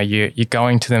 you're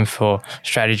going to them for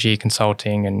strategy,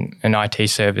 consulting and IT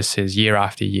services year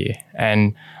after year.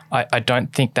 And I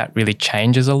don't think that really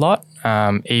changes a lot,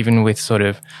 even with sort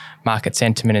of market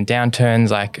sentiment and downturns.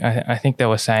 Like I think they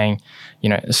were saying, you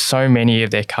know, so many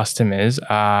of their customers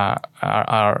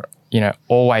are you know,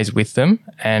 always with them,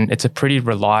 and it's a pretty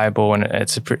reliable and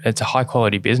it's a high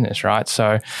quality business, right?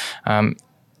 So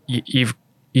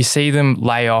you see them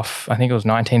lay off, I think it was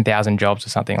 19,000 jobs or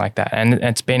something like that, and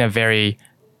it's been a very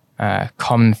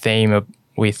common theme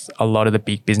with a lot of the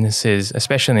big businesses,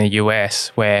 especially in the US,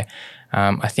 where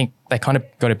I think they kind of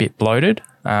got a bit bloated.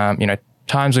 You know,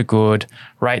 times were good,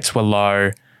 rates were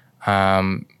low,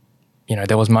 you know,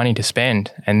 there was money to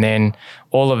spend, and then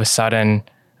all of a sudden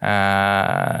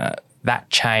that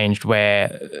changed where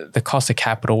the cost of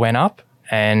capital went up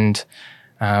and,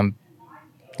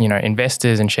 you know,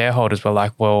 investors and shareholders were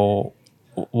like, well,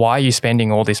 why are you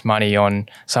spending all this money on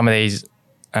some of these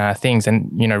things,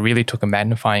 and really took a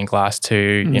magnifying glass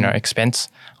to expense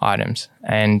items.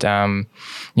 And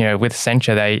with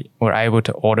Accenture, they were able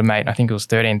to automate, I think it was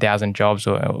 13,000 jobs,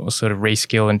 or sort of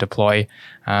reskill and deploy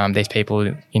these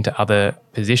people into other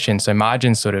positions. So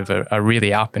margins sort of are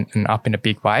really up and up in a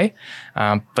big way.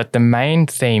 But the main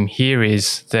theme here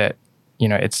is that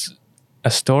it's a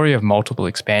story of multiple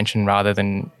expansion rather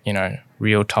than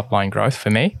real top line growth for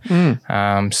me.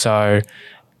 So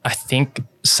I think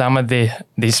some of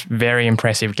these very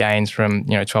impressive gains from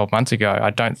 12 months ago,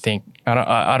 I don't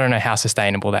know how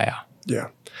sustainable they are. Yeah.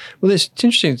 Well, it's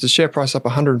interesting. The share price up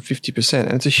 150%,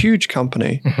 and it's a huge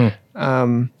company.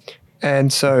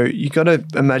 And so you got to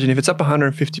imagine if it's up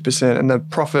 150% and the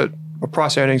profit or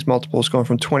price earnings multiple has gone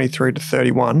from 23 to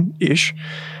 31-ish,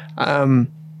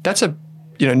 that's a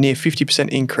near 50%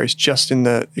 increase just in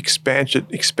the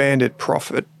expanded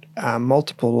profit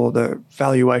multiple, or the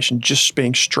valuation just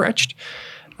being stretched.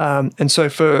 And so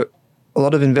for a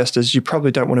lot of investors, you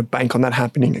probably don't want to bank on that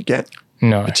happening again.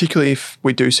 No. Particularly if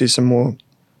we do see some more,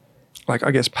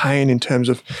 pain in terms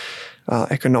of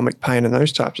economic pain and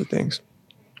those types of things.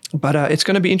 But it's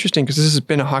going to be interesting because this has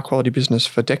been a high-quality business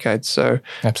for decades. So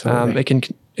absolutely.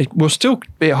 It will still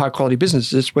be a high-quality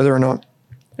business. It's whether or not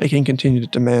it can continue to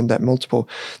demand that multiple.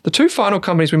 The two final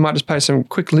companies we might just pay some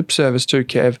quick lip service to,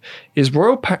 Kev, is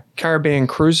Royal Caribbean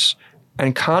Cruise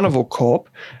and Carnival Corp.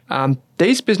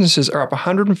 These businesses are up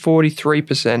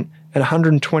 143% and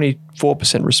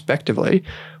 124% respectively,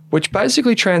 which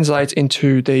basically translates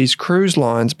into these cruise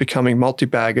lines becoming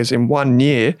multi-baggers in 1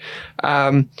 year.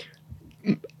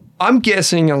 I'm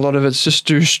guessing a lot of it's just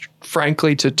due,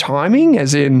 frankly, to timing,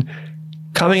 as in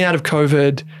coming out of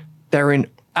COVID, they're in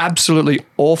absolutely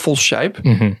awful shape.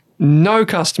 No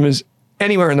customers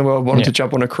anywhere in the world wanted to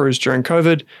jump on a cruise during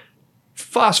COVID.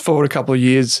 Fast forward a couple of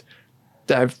years,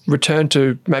 they've returned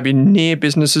to maybe near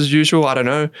business as usual. I don't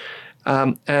know.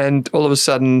 And all of a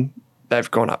sudden,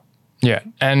 they've gone up. Yeah.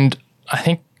 And I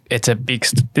think it's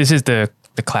this is the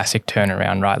classic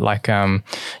turnaround, right? Like,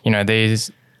 these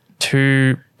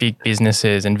two big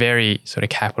businesses and very sort of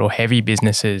capital heavy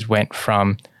businesses went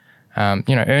from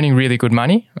earning really good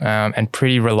money and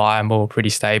pretty reliable, pretty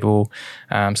stable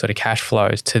sort of cash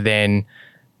flows to then,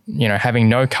 having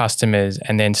no customers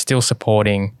and then still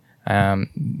supporting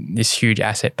this huge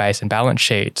asset base and balance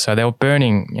sheet. So they were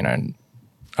burning,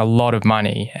 a lot of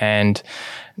money. And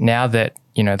now that,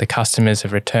 the customers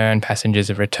have returned, passengers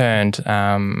have returned,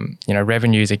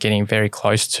 revenues are getting very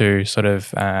close to sort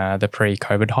of the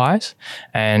pre-COVID highs.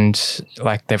 And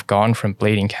they've gone from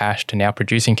bleeding cash to now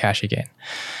producing cash again.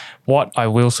 What I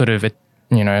will sort of,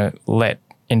 let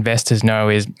investors know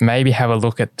is maybe have a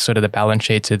look at sort of the balance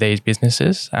sheets of these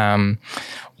businesses.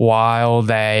 While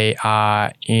they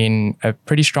are in a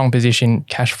pretty strong position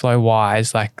cash flow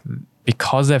wise,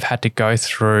 because they've had to go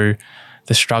through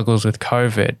the struggles with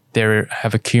COVID, they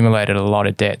have accumulated a lot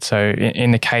of debt. So in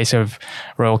the case of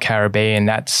Royal Caribbean,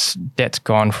 net debt's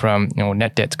gone from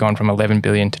 11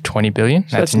 billion to 20 billion.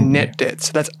 So that's net debt.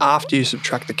 So that's after you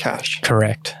subtract the cash.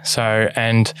 Correct. So,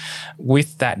 and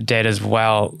with that debt as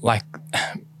well,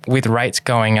 with rates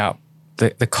going up,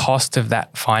 the cost of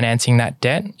that financing that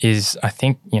debt is, I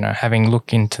think, having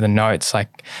looked into the notes,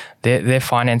 they're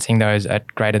financing those at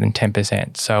greater than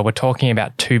 10%. So we're talking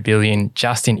about 2 billion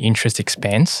just in interest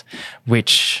expense,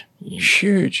 which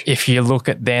huge. If you look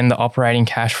at then the operating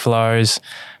cash flows,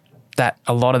 that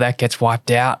a lot of that gets wiped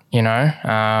out,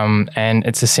 and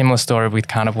it's a similar story with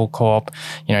Carnival Corp.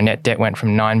 Net debt went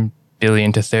from 9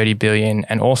 billion to 30 billion,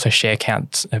 and also share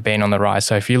counts have been on the rise.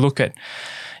 So if you look at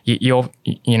your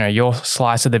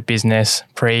slice of the business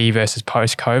pre versus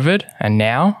post COVID, and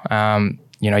now,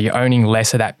 you're owning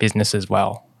less of that business as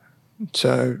well.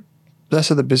 So less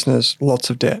of the business,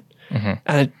 lots of debt. And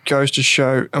it goes to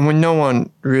show, and when no one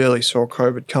really saw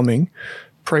COVID coming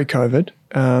pre-COVID,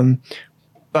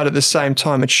 but at the same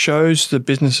time, it shows the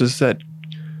businesses that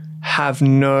have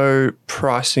no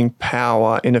pricing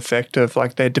power in effect of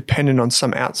they're dependent on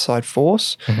some outside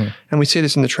force. And we see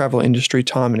this in the travel industry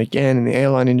time and again, in the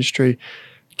airline industry,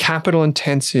 capital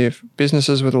intensive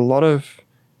businesses with a lot of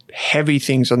heavy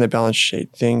things on their balance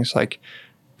sheet, things like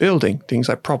building, things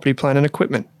like property, plant and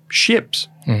equipment, ships,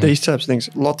 these types of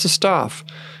things, lots of staff.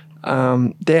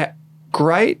 They're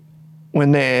great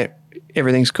when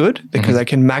everything's good because they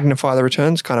can magnify the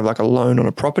returns, kind of like a loan on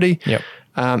a property. Yep.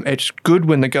 It's good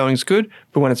when the going's good,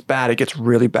 but when it's bad, it gets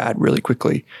really bad really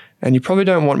quickly. And you probably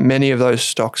don't want many of those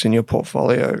stocks in your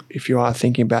portfolio if you are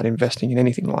thinking about investing in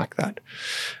anything like that.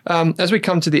 As we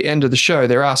come to the end of the show,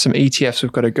 there are some ETFs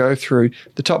we've got to go through.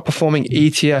 The top performing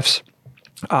ETFs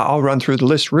I'll run through the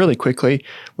list really quickly.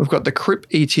 We've got the CRIP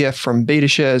ETF from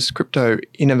BetaShares, Crypto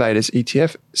Innovators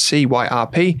ETF,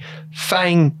 CYRP,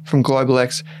 FANG from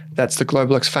GlobalX, that's the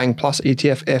GlobalX FANG Plus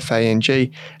ETF,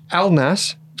 FANG,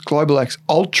 ALNAS, GlobalX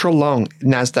Ultra Long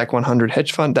NASDAQ 100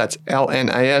 Hedge Fund, that's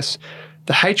LNAS,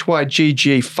 the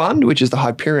HYGG Fund, which is the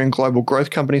Hyperion Global Growth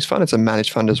Companies Fund, it's a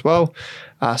managed fund as well,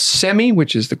 SEMI,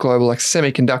 which is the GlobalX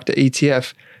Semiconductor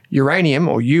ETF, Uranium,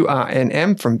 or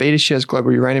URNM, from BetaShares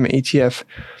Global Uranium ETF,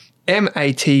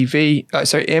 MTAV,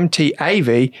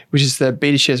 which is the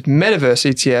BetaShares Metaverse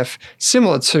ETF,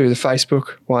 similar to the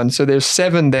Facebook one. So there's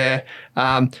 7 there.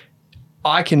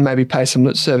 I can maybe pay some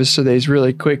lip service to these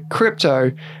really quick.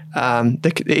 Crypto,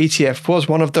 the ETF was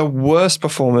one of the worst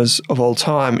performers of all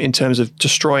time in terms of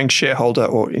destroying shareholder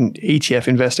or in ETF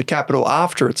investor capital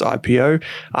after its IPO,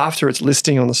 after its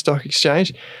listing on the stock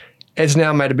exchange. Has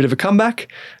now made a bit of a comeback,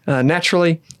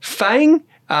 naturally. FANG,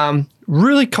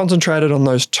 really concentrated on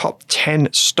those top 10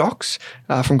 stocks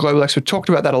from GlobalX. We talked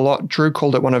about that a lot. Drew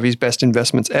called it one of his best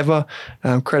investments ever.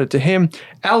 Credit to him.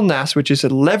 LNAS, which is a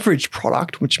leveraged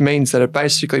product, which means that it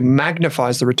basically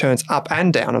magnifies the returns up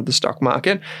and down of the stock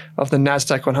market of the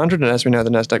NASDAQ 100. And as we know, the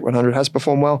NASDAQ 100 has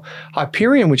performed well.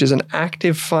 Hyperion, which is an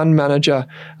active fund manager,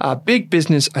 big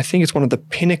business. I think it's one of the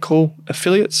Pinnacle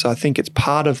affiliates. So I think it's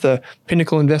part of the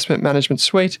Pinnacle Investment Management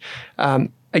Suite.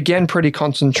 Again, pretty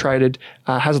concentrated,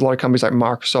 has a lot of companies like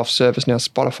Microsoft, ServiceNow,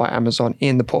 Spotify, Amazon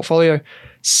in the portfolio.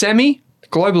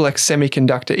 GlobalX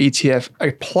Semiconductor ETF,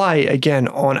 a play again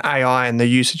on AI and the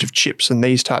usage of chips and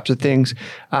these types of things.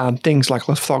 Things like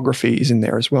lithography is in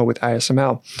there as well with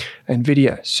ASML,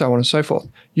 NVIDIA, so on and so forth.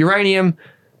 Uranium,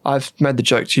 I've made the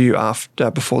joke to you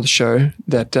before the show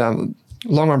that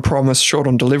long on promise, short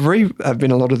on delivery have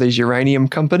been a lot of these uranium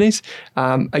companies.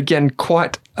 Again,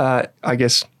 quite, I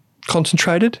guess,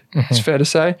 concentrated, it's fair to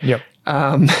say,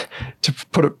 to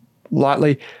put it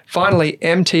lightly. Finally,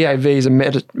 MTAV is a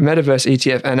metaverse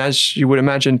ETF, and as you would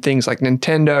imagine, things like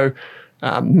Nintendo,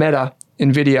 Meta,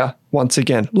 NVIDIA, once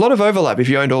again, a lot of overlap if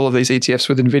you owned all of these ETFs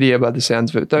with NVIDIA by the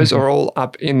sounds of it. Those are all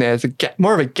up in there. It's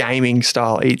more of a gaming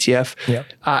style ETF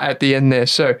at the end there.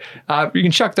 So you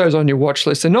can chuck those on your watch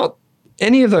list. They're not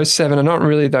any of those 7 are not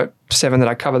really the 7 that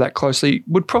I cover that closely,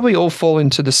 would probably all fall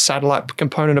into the satellite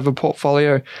component of a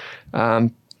portfolio.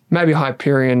 Maybe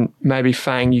Hyperion, maybe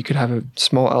FANG, you could have a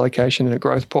small allocation in a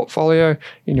growth portfolio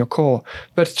in your core.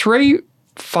 But 3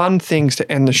 fun things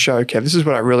to end the show, Kev. This is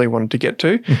what I really wanted to get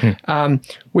to.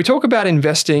 We talk about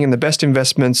investing and the best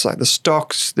investments, like the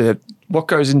stocks, what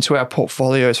goes into our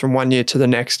portfolios from one year to the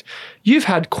next. You've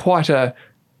had quite a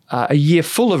year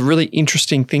full of really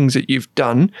interesting things that you've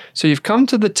done. So you've come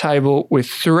to the table with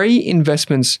 3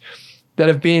 investments that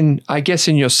have been, I guess,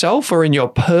 in yourself or in your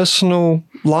personal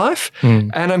life.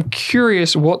 And I'm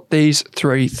curious what these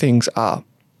 3 things are.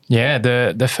 Yeah,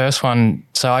 the first one,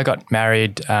 so I got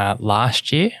married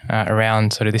last year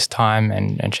around sort of this time,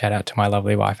 and shout out to my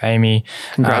lovely wife, Amy.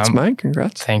 Congrats, mate.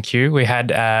 Congrats. Thank you. We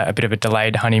had a bit of a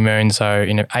delayed honeymoon. So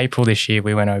in April this year,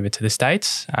 we went over to the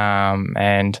States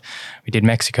and we did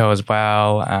Mexico as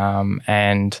well.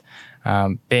 And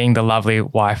being the lovely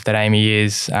wife that Amy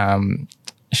is,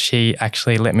 she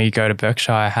actually let me go to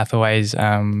Berkshire Hathaway's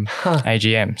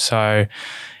AGM. So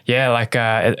yeah,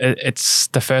 it's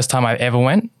the first time I ever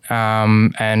went.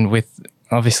 And with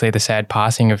obviously the sad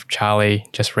passing of Charlie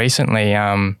just recently,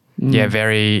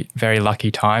 very, very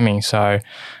lucky timing. So,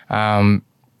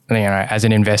 as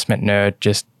an investment nerd,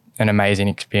 just an amazing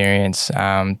experience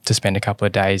to spend a couple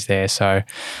of days there. So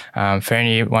for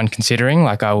anyone considering,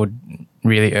 I would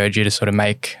really urge you to sort of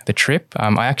make the trip.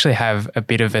 I actually have a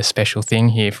bit of a special thing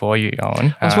here for you,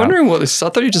 Owen. I was wondering what this is. I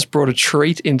thought you just brought a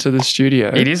treat into the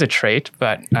studio. It is a treat,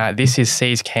 but this is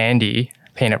See's Candy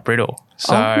Peanut Brittle.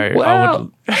 So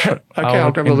wow.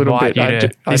 I'll grab a little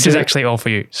bit. This is actually all for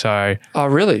you. So. Oh,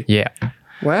 really? Yeah.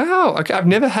 Wow. Okay, I've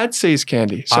never had See's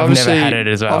Candy. So I've never had it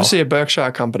as well. Obviously a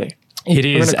Berkshire company. It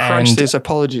is. I'm going to crunch this.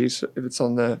 Apologies if it's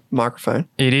on the microphone.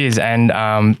 It is.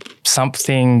 And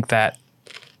something that,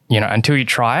 until you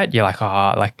try it, you're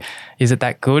like, is it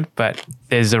that good? But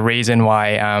there's a reason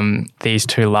why these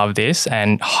 2 love this,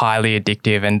 and highly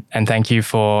addictive. And thank you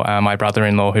for my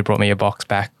brother-in-law who brought me a box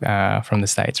back from the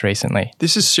States recently.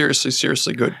 This is seriously,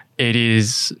 seriously good. It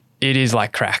is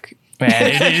like crack,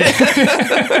 man.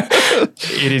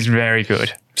 It is very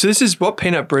good. So this is what?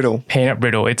 Peanut brittle? Peanut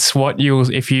brittle. It's what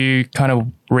if you kind of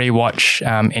rewatch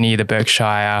any of the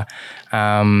Berkshire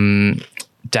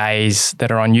days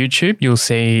that are on YouTube, you'll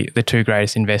see the two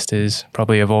greatest investors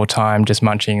probably of all time just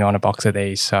munching on a box of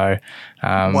these. So,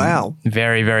 Wow.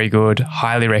 Very, very good.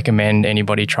 Highly recommend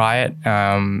anybody try it.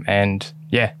 And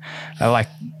yeah, I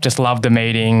just love the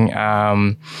meeting.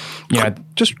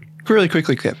 Just really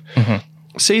quickly, Kev.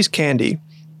 See's candy,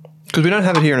 because we don't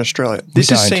have it here in Australia.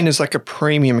 This is seen as like a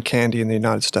premium candy in the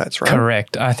United States, right?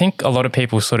 Correct. I think a lot of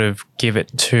people sort of give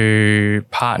it to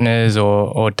partners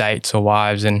or dates or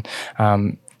wives, and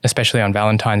especially on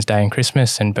Valentine's Day and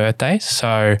Christmas and birthdays.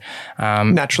 So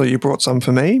naturally, you brought some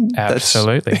for me.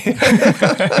 Absolutely.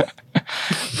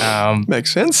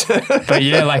 Makes sense. But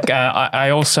yeah,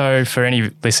 I also, for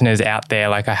any listeners out there,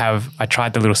 I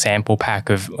tried the little sample pack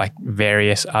of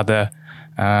various other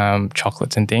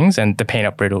chocolates and things, and the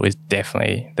peanut brittle is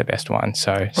definitely the best one.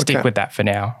 So stick with that for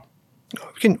now. I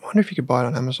wonder if you could buy it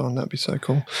on Amazon. That'd be so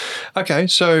cool. Okay,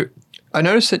 so I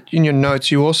noticed that in your notes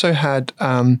you also had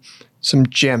some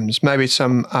gems, maybe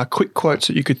some quick quotes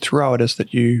that you could throw at us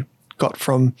that you got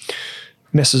from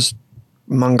Messrs.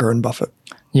 Munger and Buffett.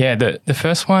 Yeah, the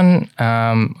first one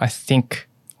I think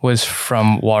was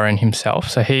from Warren himself.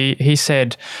 So he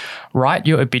said, write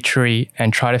your obituary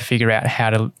and try to figure out how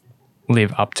to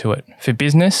live up to it. For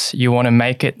business, you want to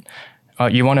make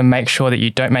sure that you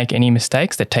don't make any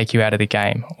mistakes that take you out of the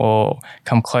game or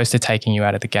come close to taking you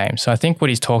out of the game. So I think what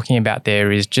he's talking about there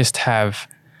is just have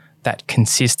that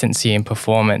consistency in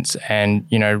performance and,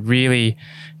 really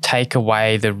take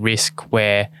away the risk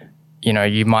where,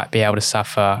 you might be able to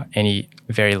suffer any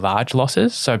very large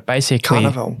losses. So basically,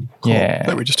 Carnival,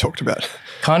 that we just talked about.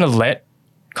 Kind of let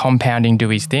compounding do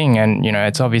his thing, and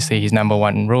it's obviously his number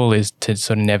one rule is to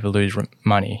sort of never lose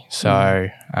money. So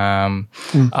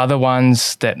other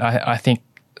ones that I think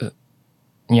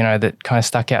that kind of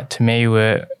stuck out to me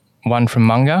were one from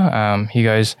Munger. He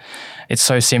goes, it's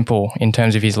so simple in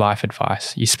terms of his life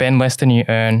advice. You spend less than you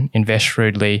earn, invest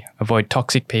shrewdly, avoid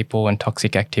toxic people and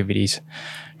toxic activities.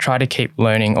 Try to keep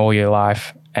learning all your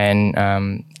life and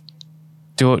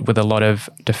do it with a lot of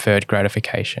deferred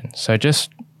gratification. So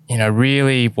just,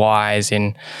 really wise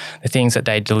in the things that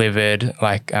they delivered.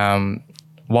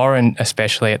 Warren,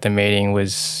 especially at the meeting,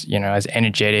 was, as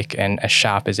energetic and as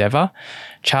sharp as ever.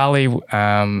 Charlie,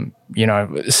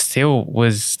 still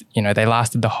was, they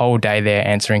lasted the whole day there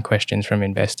answering questions from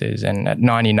investors. And at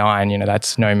 99,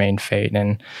 that's no mean feat.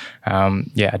 And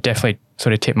I definitely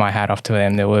sort of tip my hat off to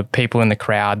them. There were people in the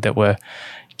crowd that were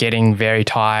getting very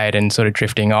tired and sort of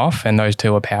drifting off, and those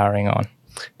two were powering on.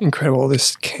 Incredible,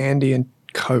 this candy and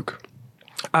Coke.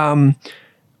 I'm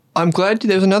glad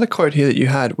there's another quote here that you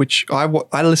had, which I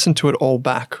listened to it all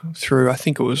back through, I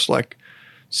think it was like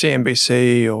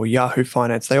CNBC or Yahoo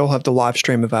Finance. They all have the live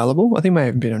stream available. I think it may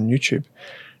have been on YouTube.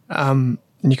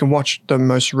 And you can watch the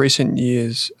most recent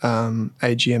year's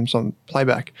AGMs on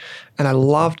playback. And I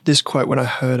loved this quote when I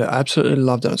heard it. I absolutely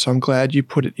loved it. So I'm glad you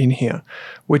put it in here,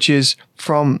 which is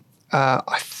from,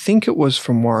 I think it was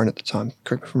from Warren at the time.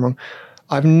 Correct me if I'm wrong.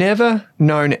 I've never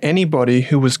known anybody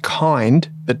who was kind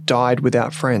that died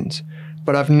without friends,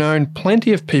 but I've known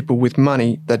plenty of people with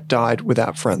money that died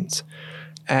without friends.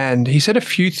 And he said a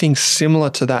few things similar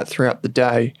to that throughout the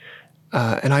day.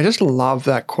 And I just love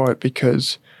that quote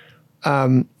because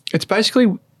it's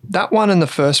basically that one and the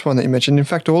first one that you mentioned. In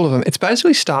fact, all of them, it's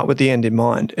basically start with the end in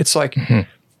mind. It's like,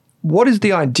 what is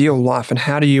the ideal life and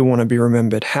how do you want to be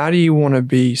remembered? How do you want to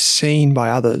be seen by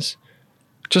others?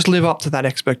 Just live up to that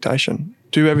expectation.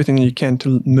 Do everything you can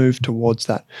to move towards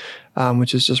that,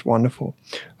 which is just wonderful.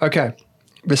 Okay.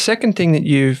 The second thing that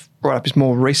you've brought up is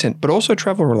more recent, but also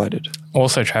travel related.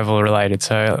 Also travel related.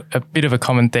 So a bit of a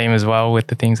common theme as well with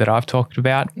the things that I've talked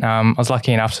about. I was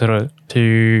lucky enough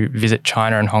to visit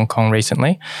China and Hong Kong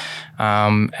recently.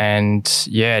 My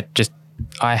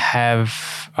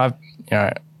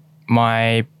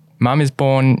mum is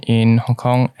born in Hong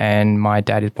Kong and my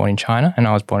dad is born in China, and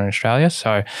I was born in Australia.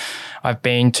 So I've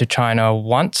been to China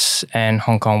once and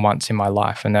Hong Kong once in my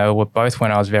life, and they were both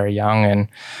when I was very young, and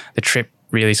the trip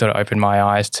really sort of opened my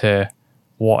eyes to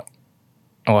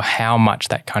how much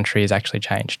that country has actually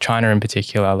changed. China in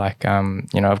particular,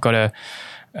 I've got a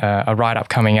write-up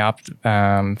coming up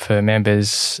for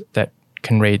members that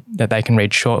they can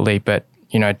read shortly, but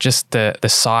just the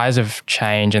size of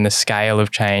change and the scale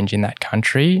of change in that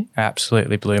country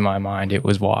absolutely blew my mind. It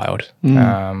was wild.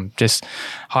 Just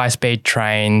high-speed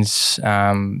trains,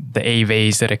 the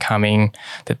EVs that are coming,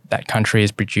 that country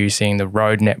is producing, the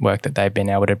road network that they've been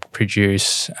able to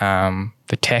produce,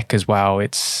 the tech as well.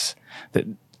 It's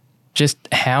just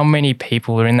how many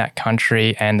people are in that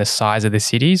country and the size of the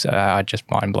cities are just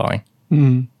mind-blowing.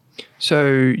 So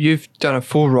you've done a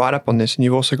full write-up on this, and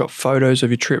you've also got photos of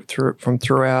your trip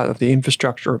throughout, of the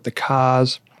infrastructure, of the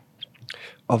cars,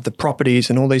 of the properties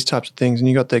and all these types of things. And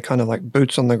you got the kind of like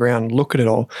boots on the ground look at it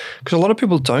all. Because a lot of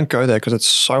people don't go there because it's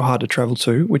so hard to travel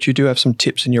to, which you do have some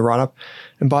tips in your write-up.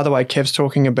 And by the way, Kev's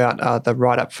talking about the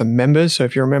write-up for members. So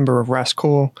if you're a member of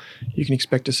RASCOR, you can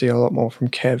expect to see a lot more from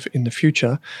Kev in the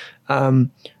future.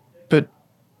 But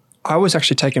I was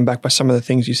actually taken back by some of the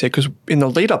things you said, because in the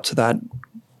lead up to that,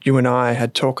 you and I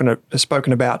had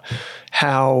spoken about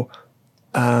how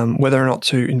whether or not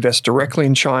to invest directly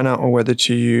in China or whether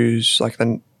to use like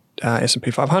the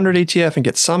S&P 500 ETF and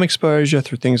get some exposure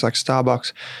through things like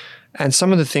Starbucks. And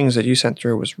some of the things that you sent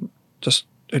through was just,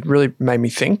 it really made me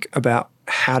think about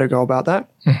how to go about that.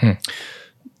 Mm-hmm.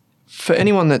 For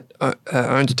anyone that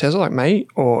owns a Tesla like me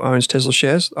or owns Tesla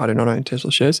shares, I do not own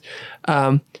Tesla shares.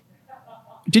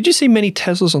 Did you see many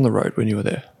Teslas on the road when you were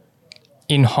there?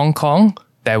 In Hong Kong,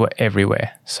 they were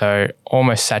everywhere. So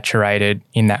almost saturated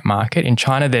in that market. In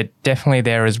China, they're definitely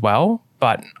there as well.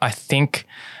 But I think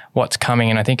what's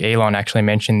coming, and I think Elon actually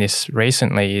mentioned this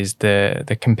recently, is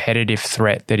the competitive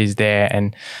threat that is there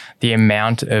and the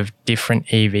amount of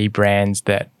different EV brands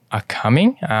that are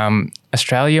coming.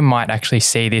 Australia might actually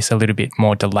see this a little bit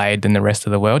more delayed than the rest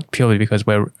of the world, purely because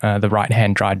we're the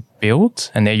right-hand drive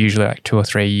builds, and they're usually like 2 or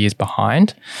 3 years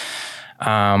behind.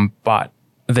 But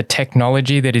the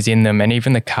technology that is in them and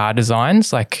even the car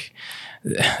designs, like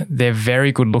they're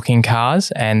very good looking cars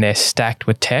and they're stacked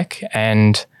with tech.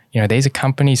 And, you know, these are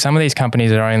companies, some of these companies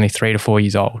are only 3 to 4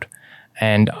 years old.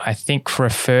 And I think for a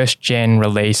first gen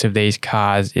release of these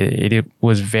cars, it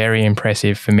was very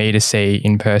impressive for me to see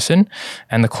in person,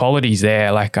 and the quality's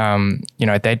there. Like, you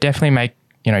know, they definitely make,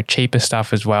 you know, cheaper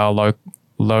stuff as well,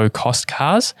 low cost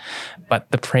cars, but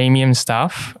the premium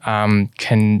stuff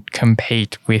can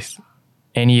compete with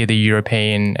any of the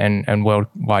European and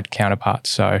worldwide counterparts.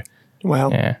 So, wow.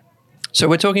 Yeah. So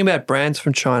we're talking about brands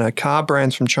from China, car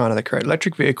brands from China that create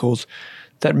electric vehicles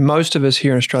that most of us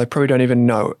here in Australia probably don't even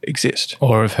know exist.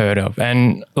 Or have heard of.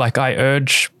 And like, I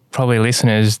urge probably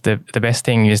listeners, the best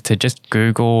thing is to just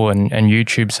Google and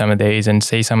YouTube some of these and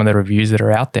see some of the reviews that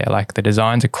are out there. Like, the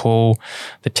designs are cool,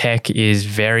 the tech is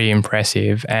very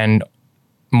impressive, and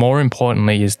more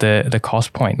importantly is the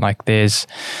cost point. Like, these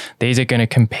are going to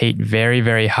compete very,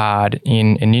 very hard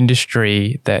in an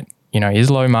industry that, you know,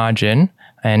 is low margin,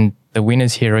 and the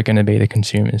winners here are going to be the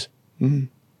consumers. Mm.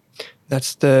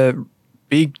 That's the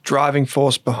big driving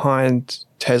force behind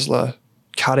Tesla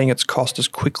cutting its cost as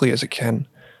quickly as it can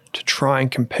to try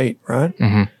and compete, right?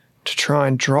 Mm-hmm. To try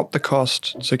and drop the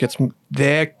cost so it gets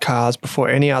their cars before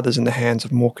any others in the hands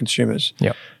of more consumers.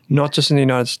 Yep. Not just in the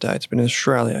United States, but in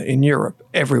Australia, in Europe,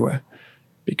 everywhere.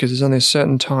 Because there's only a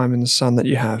certain time in the sun that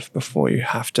you have before you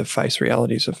have to face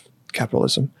realities of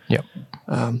capitalism. Yep.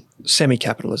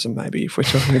 Semi-capitalism, maybe, if we're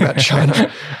talking about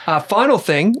China. Final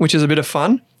thing, which is a bit of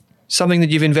fun, something that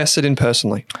you've invested in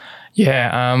personally.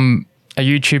 Yeah, a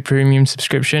YouTube premium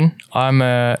subscription. I'm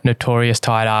a notorious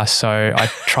tight ass, so I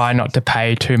try not to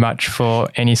pay too much for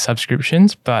any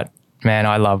subscriptions, but man,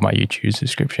 I love my YouTube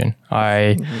subscription.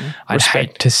 I'd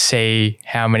hate to see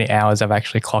how many hours I've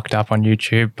actually clocked up on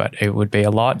YouTube, but it would be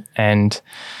a lot. And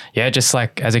yeah, just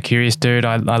like as a curious dude,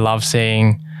 I love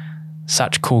seeing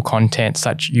such cool content,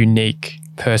 such unique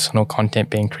personal content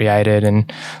being created. And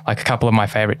like, a couple of my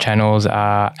favorite channels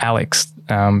are Alex,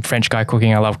 French guy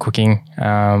cooking. I love cooking.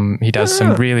 He does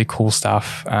some really cool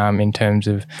stuff in terms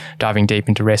of diving deep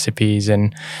into recipes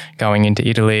and going into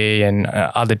Italy and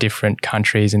other different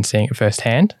countries and seeing it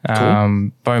firsthand.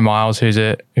 Cool. Bo Miles, who's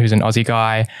an Aussie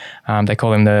guy, they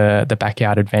call him the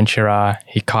backyard adventurer.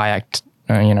 He kayaked,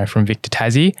 from Vic to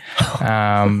Tassie,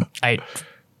 ate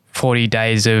 40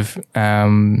 days of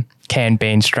canned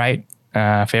beans straight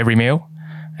for every meal.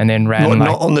 And then ran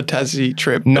not on the Tassie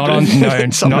trip. Not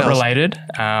related.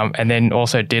 And then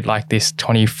also did like this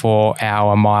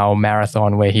 24-hour mile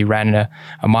marathon where he ran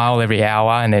a mile every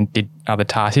hour and then did other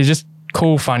tasks. It's just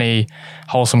cool, funny,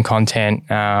 wholesome content.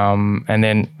 And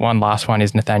then one last one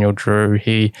is Nathaniel Drew.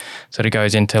 He sort of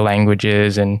goes into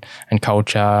languages and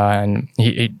culture, and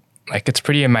he it's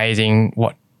pretty amazing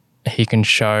what he can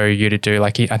show you to do.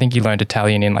 Like, I think he learned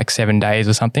Italian in like 7 days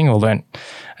or something, or learnt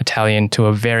Italian to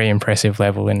a very impressive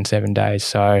level in 7 days.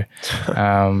 So,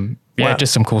 wow.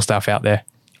 Just some cool stuff out there.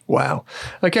 Wow.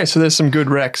 Okay, so there's some good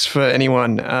recs for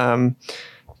anyone.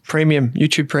 Premium,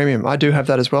 YouTube Premium. I do have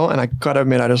that as well, and I got to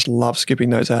admit, I just love skipping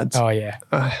those ads. Oh, yeah.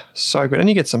 So good. And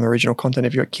you get some original content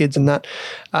if you've got kids and that.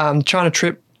 China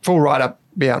trip, full write-up,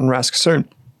 be out in Rask soon.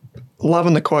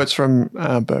 Loving the quotes from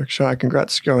Berkshire.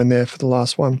 Congrats going there for the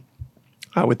last one.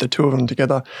 with the two of them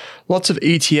together. Lots of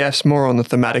ETFs, more on the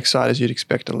thematic side as you'd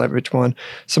expect a leverage one.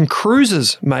 Some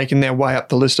cruisers making their way up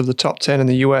the list of the top 10 in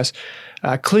the US.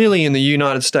 Clearly in the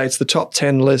United States, the top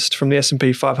 10 list from the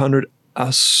S&P 500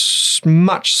 are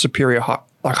much superior,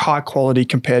 high quality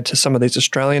compared to some of these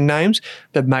Australian names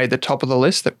that made the top of the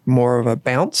list, that more of a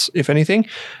bounce, if anything.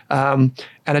 And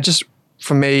it just,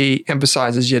 for me,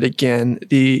 emphasizes yet again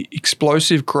the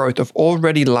explosive growth of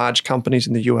already large companies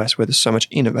in the US where there's so much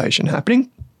innovation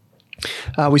happening.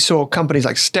 We saw companies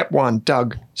like Step One,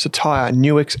 Doug, Satire,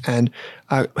 Nuix, and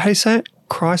how do you say it?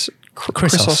 Chrysos.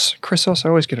 I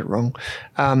always get it wrong.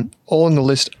 All on the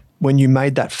list when you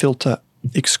made that filter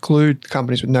exclude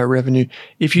companies with no revenue.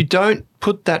 If you don't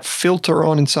put that filter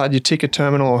on inside your ticket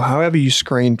terminal or however you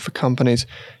screen for companies,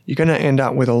 you're going to end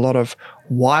up with a lot of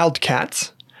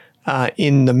wildcats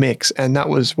in the mix. And that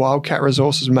was Wildcat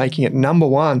Resources making it number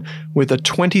one with a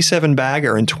 27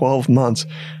 bagger in 12 months.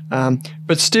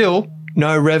 But still,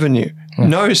 no revenue,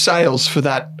 no sales for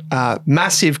that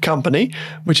massive company,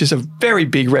 which is a very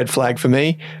big red flag for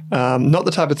me. Not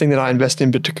the type of thing that I invest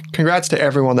in, but congrats to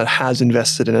everyone that has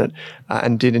invested in it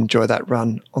and did enjoy that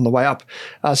run on the way up.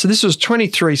 So this was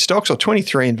 23 stocks or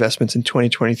 23 investments in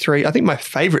 2023. I think my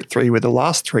favorite three were the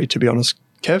last three, to be honest,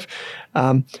 Kev.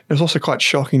 It was also quite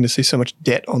shocking to see so much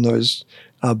debt on those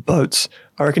boats.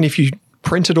 I reckon if you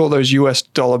printed all those US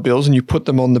dollar bills and you put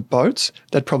them on the boats,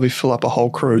 they'd probably fill up a whole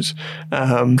cruise.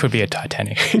 Could be a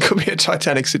Titanic. It could be a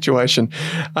Titanic situation.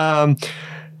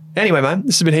 Anyway, man,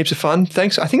 this has been heaps of fun.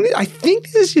 Thanks. I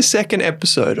think this is your second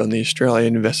episode on the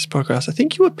Australian Investors Podcast. I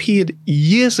think you appeared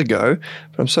years ago,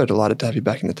 but I'm so delighted to have you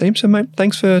back in the team. So, mate,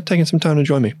 thanks for taking some time to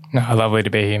join me. No, lovely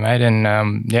to be here, mate.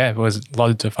 And it was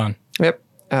loads of fun. Yep.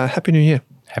 Happy New Year.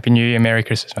 Happy New Year. Merry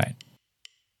Christmas, mate.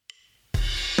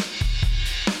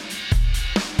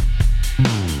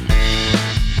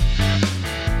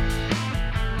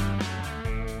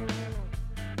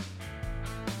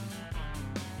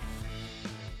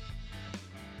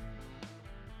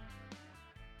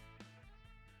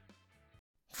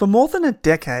 For more than a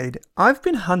decade, I've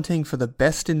been hunting for the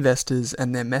best investors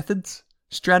and their methods,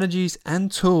 strategies,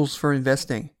 and tools for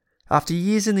investing. After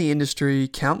years in the industry,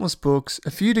 countless books, a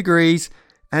few degrees,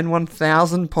 and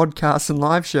 1,000 podcasts and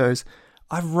live shows,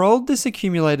 I've rolled this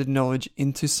accumulated knowledge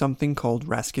into something called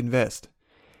Rask Invest.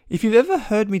 If you've ever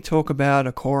heard me talk about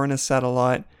a core and a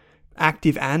satellite,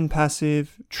 active and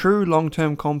passive, true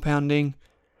long-term compounding,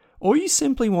 or you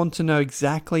simply want to know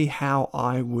exactly how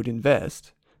I would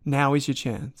invest, now is your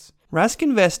chance. Rask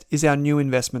Invest is our new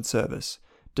investment service,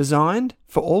 designed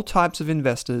for all types of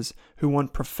investors who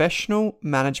want professional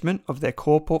management of their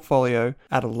core portfolio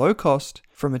at a low cost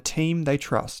from a team they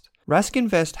trust. Rask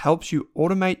Invest helps you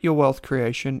automate your wealth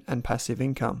creation and passive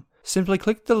income. Simply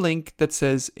click the link that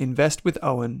says Invest with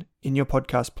Owen in your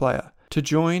podcast player to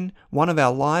join one of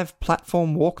our live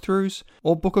platform walkthroughs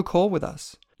or book a call with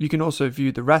us. You can also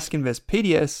view the Rask Invest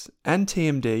PDS and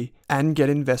TMD and get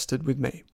invested with me.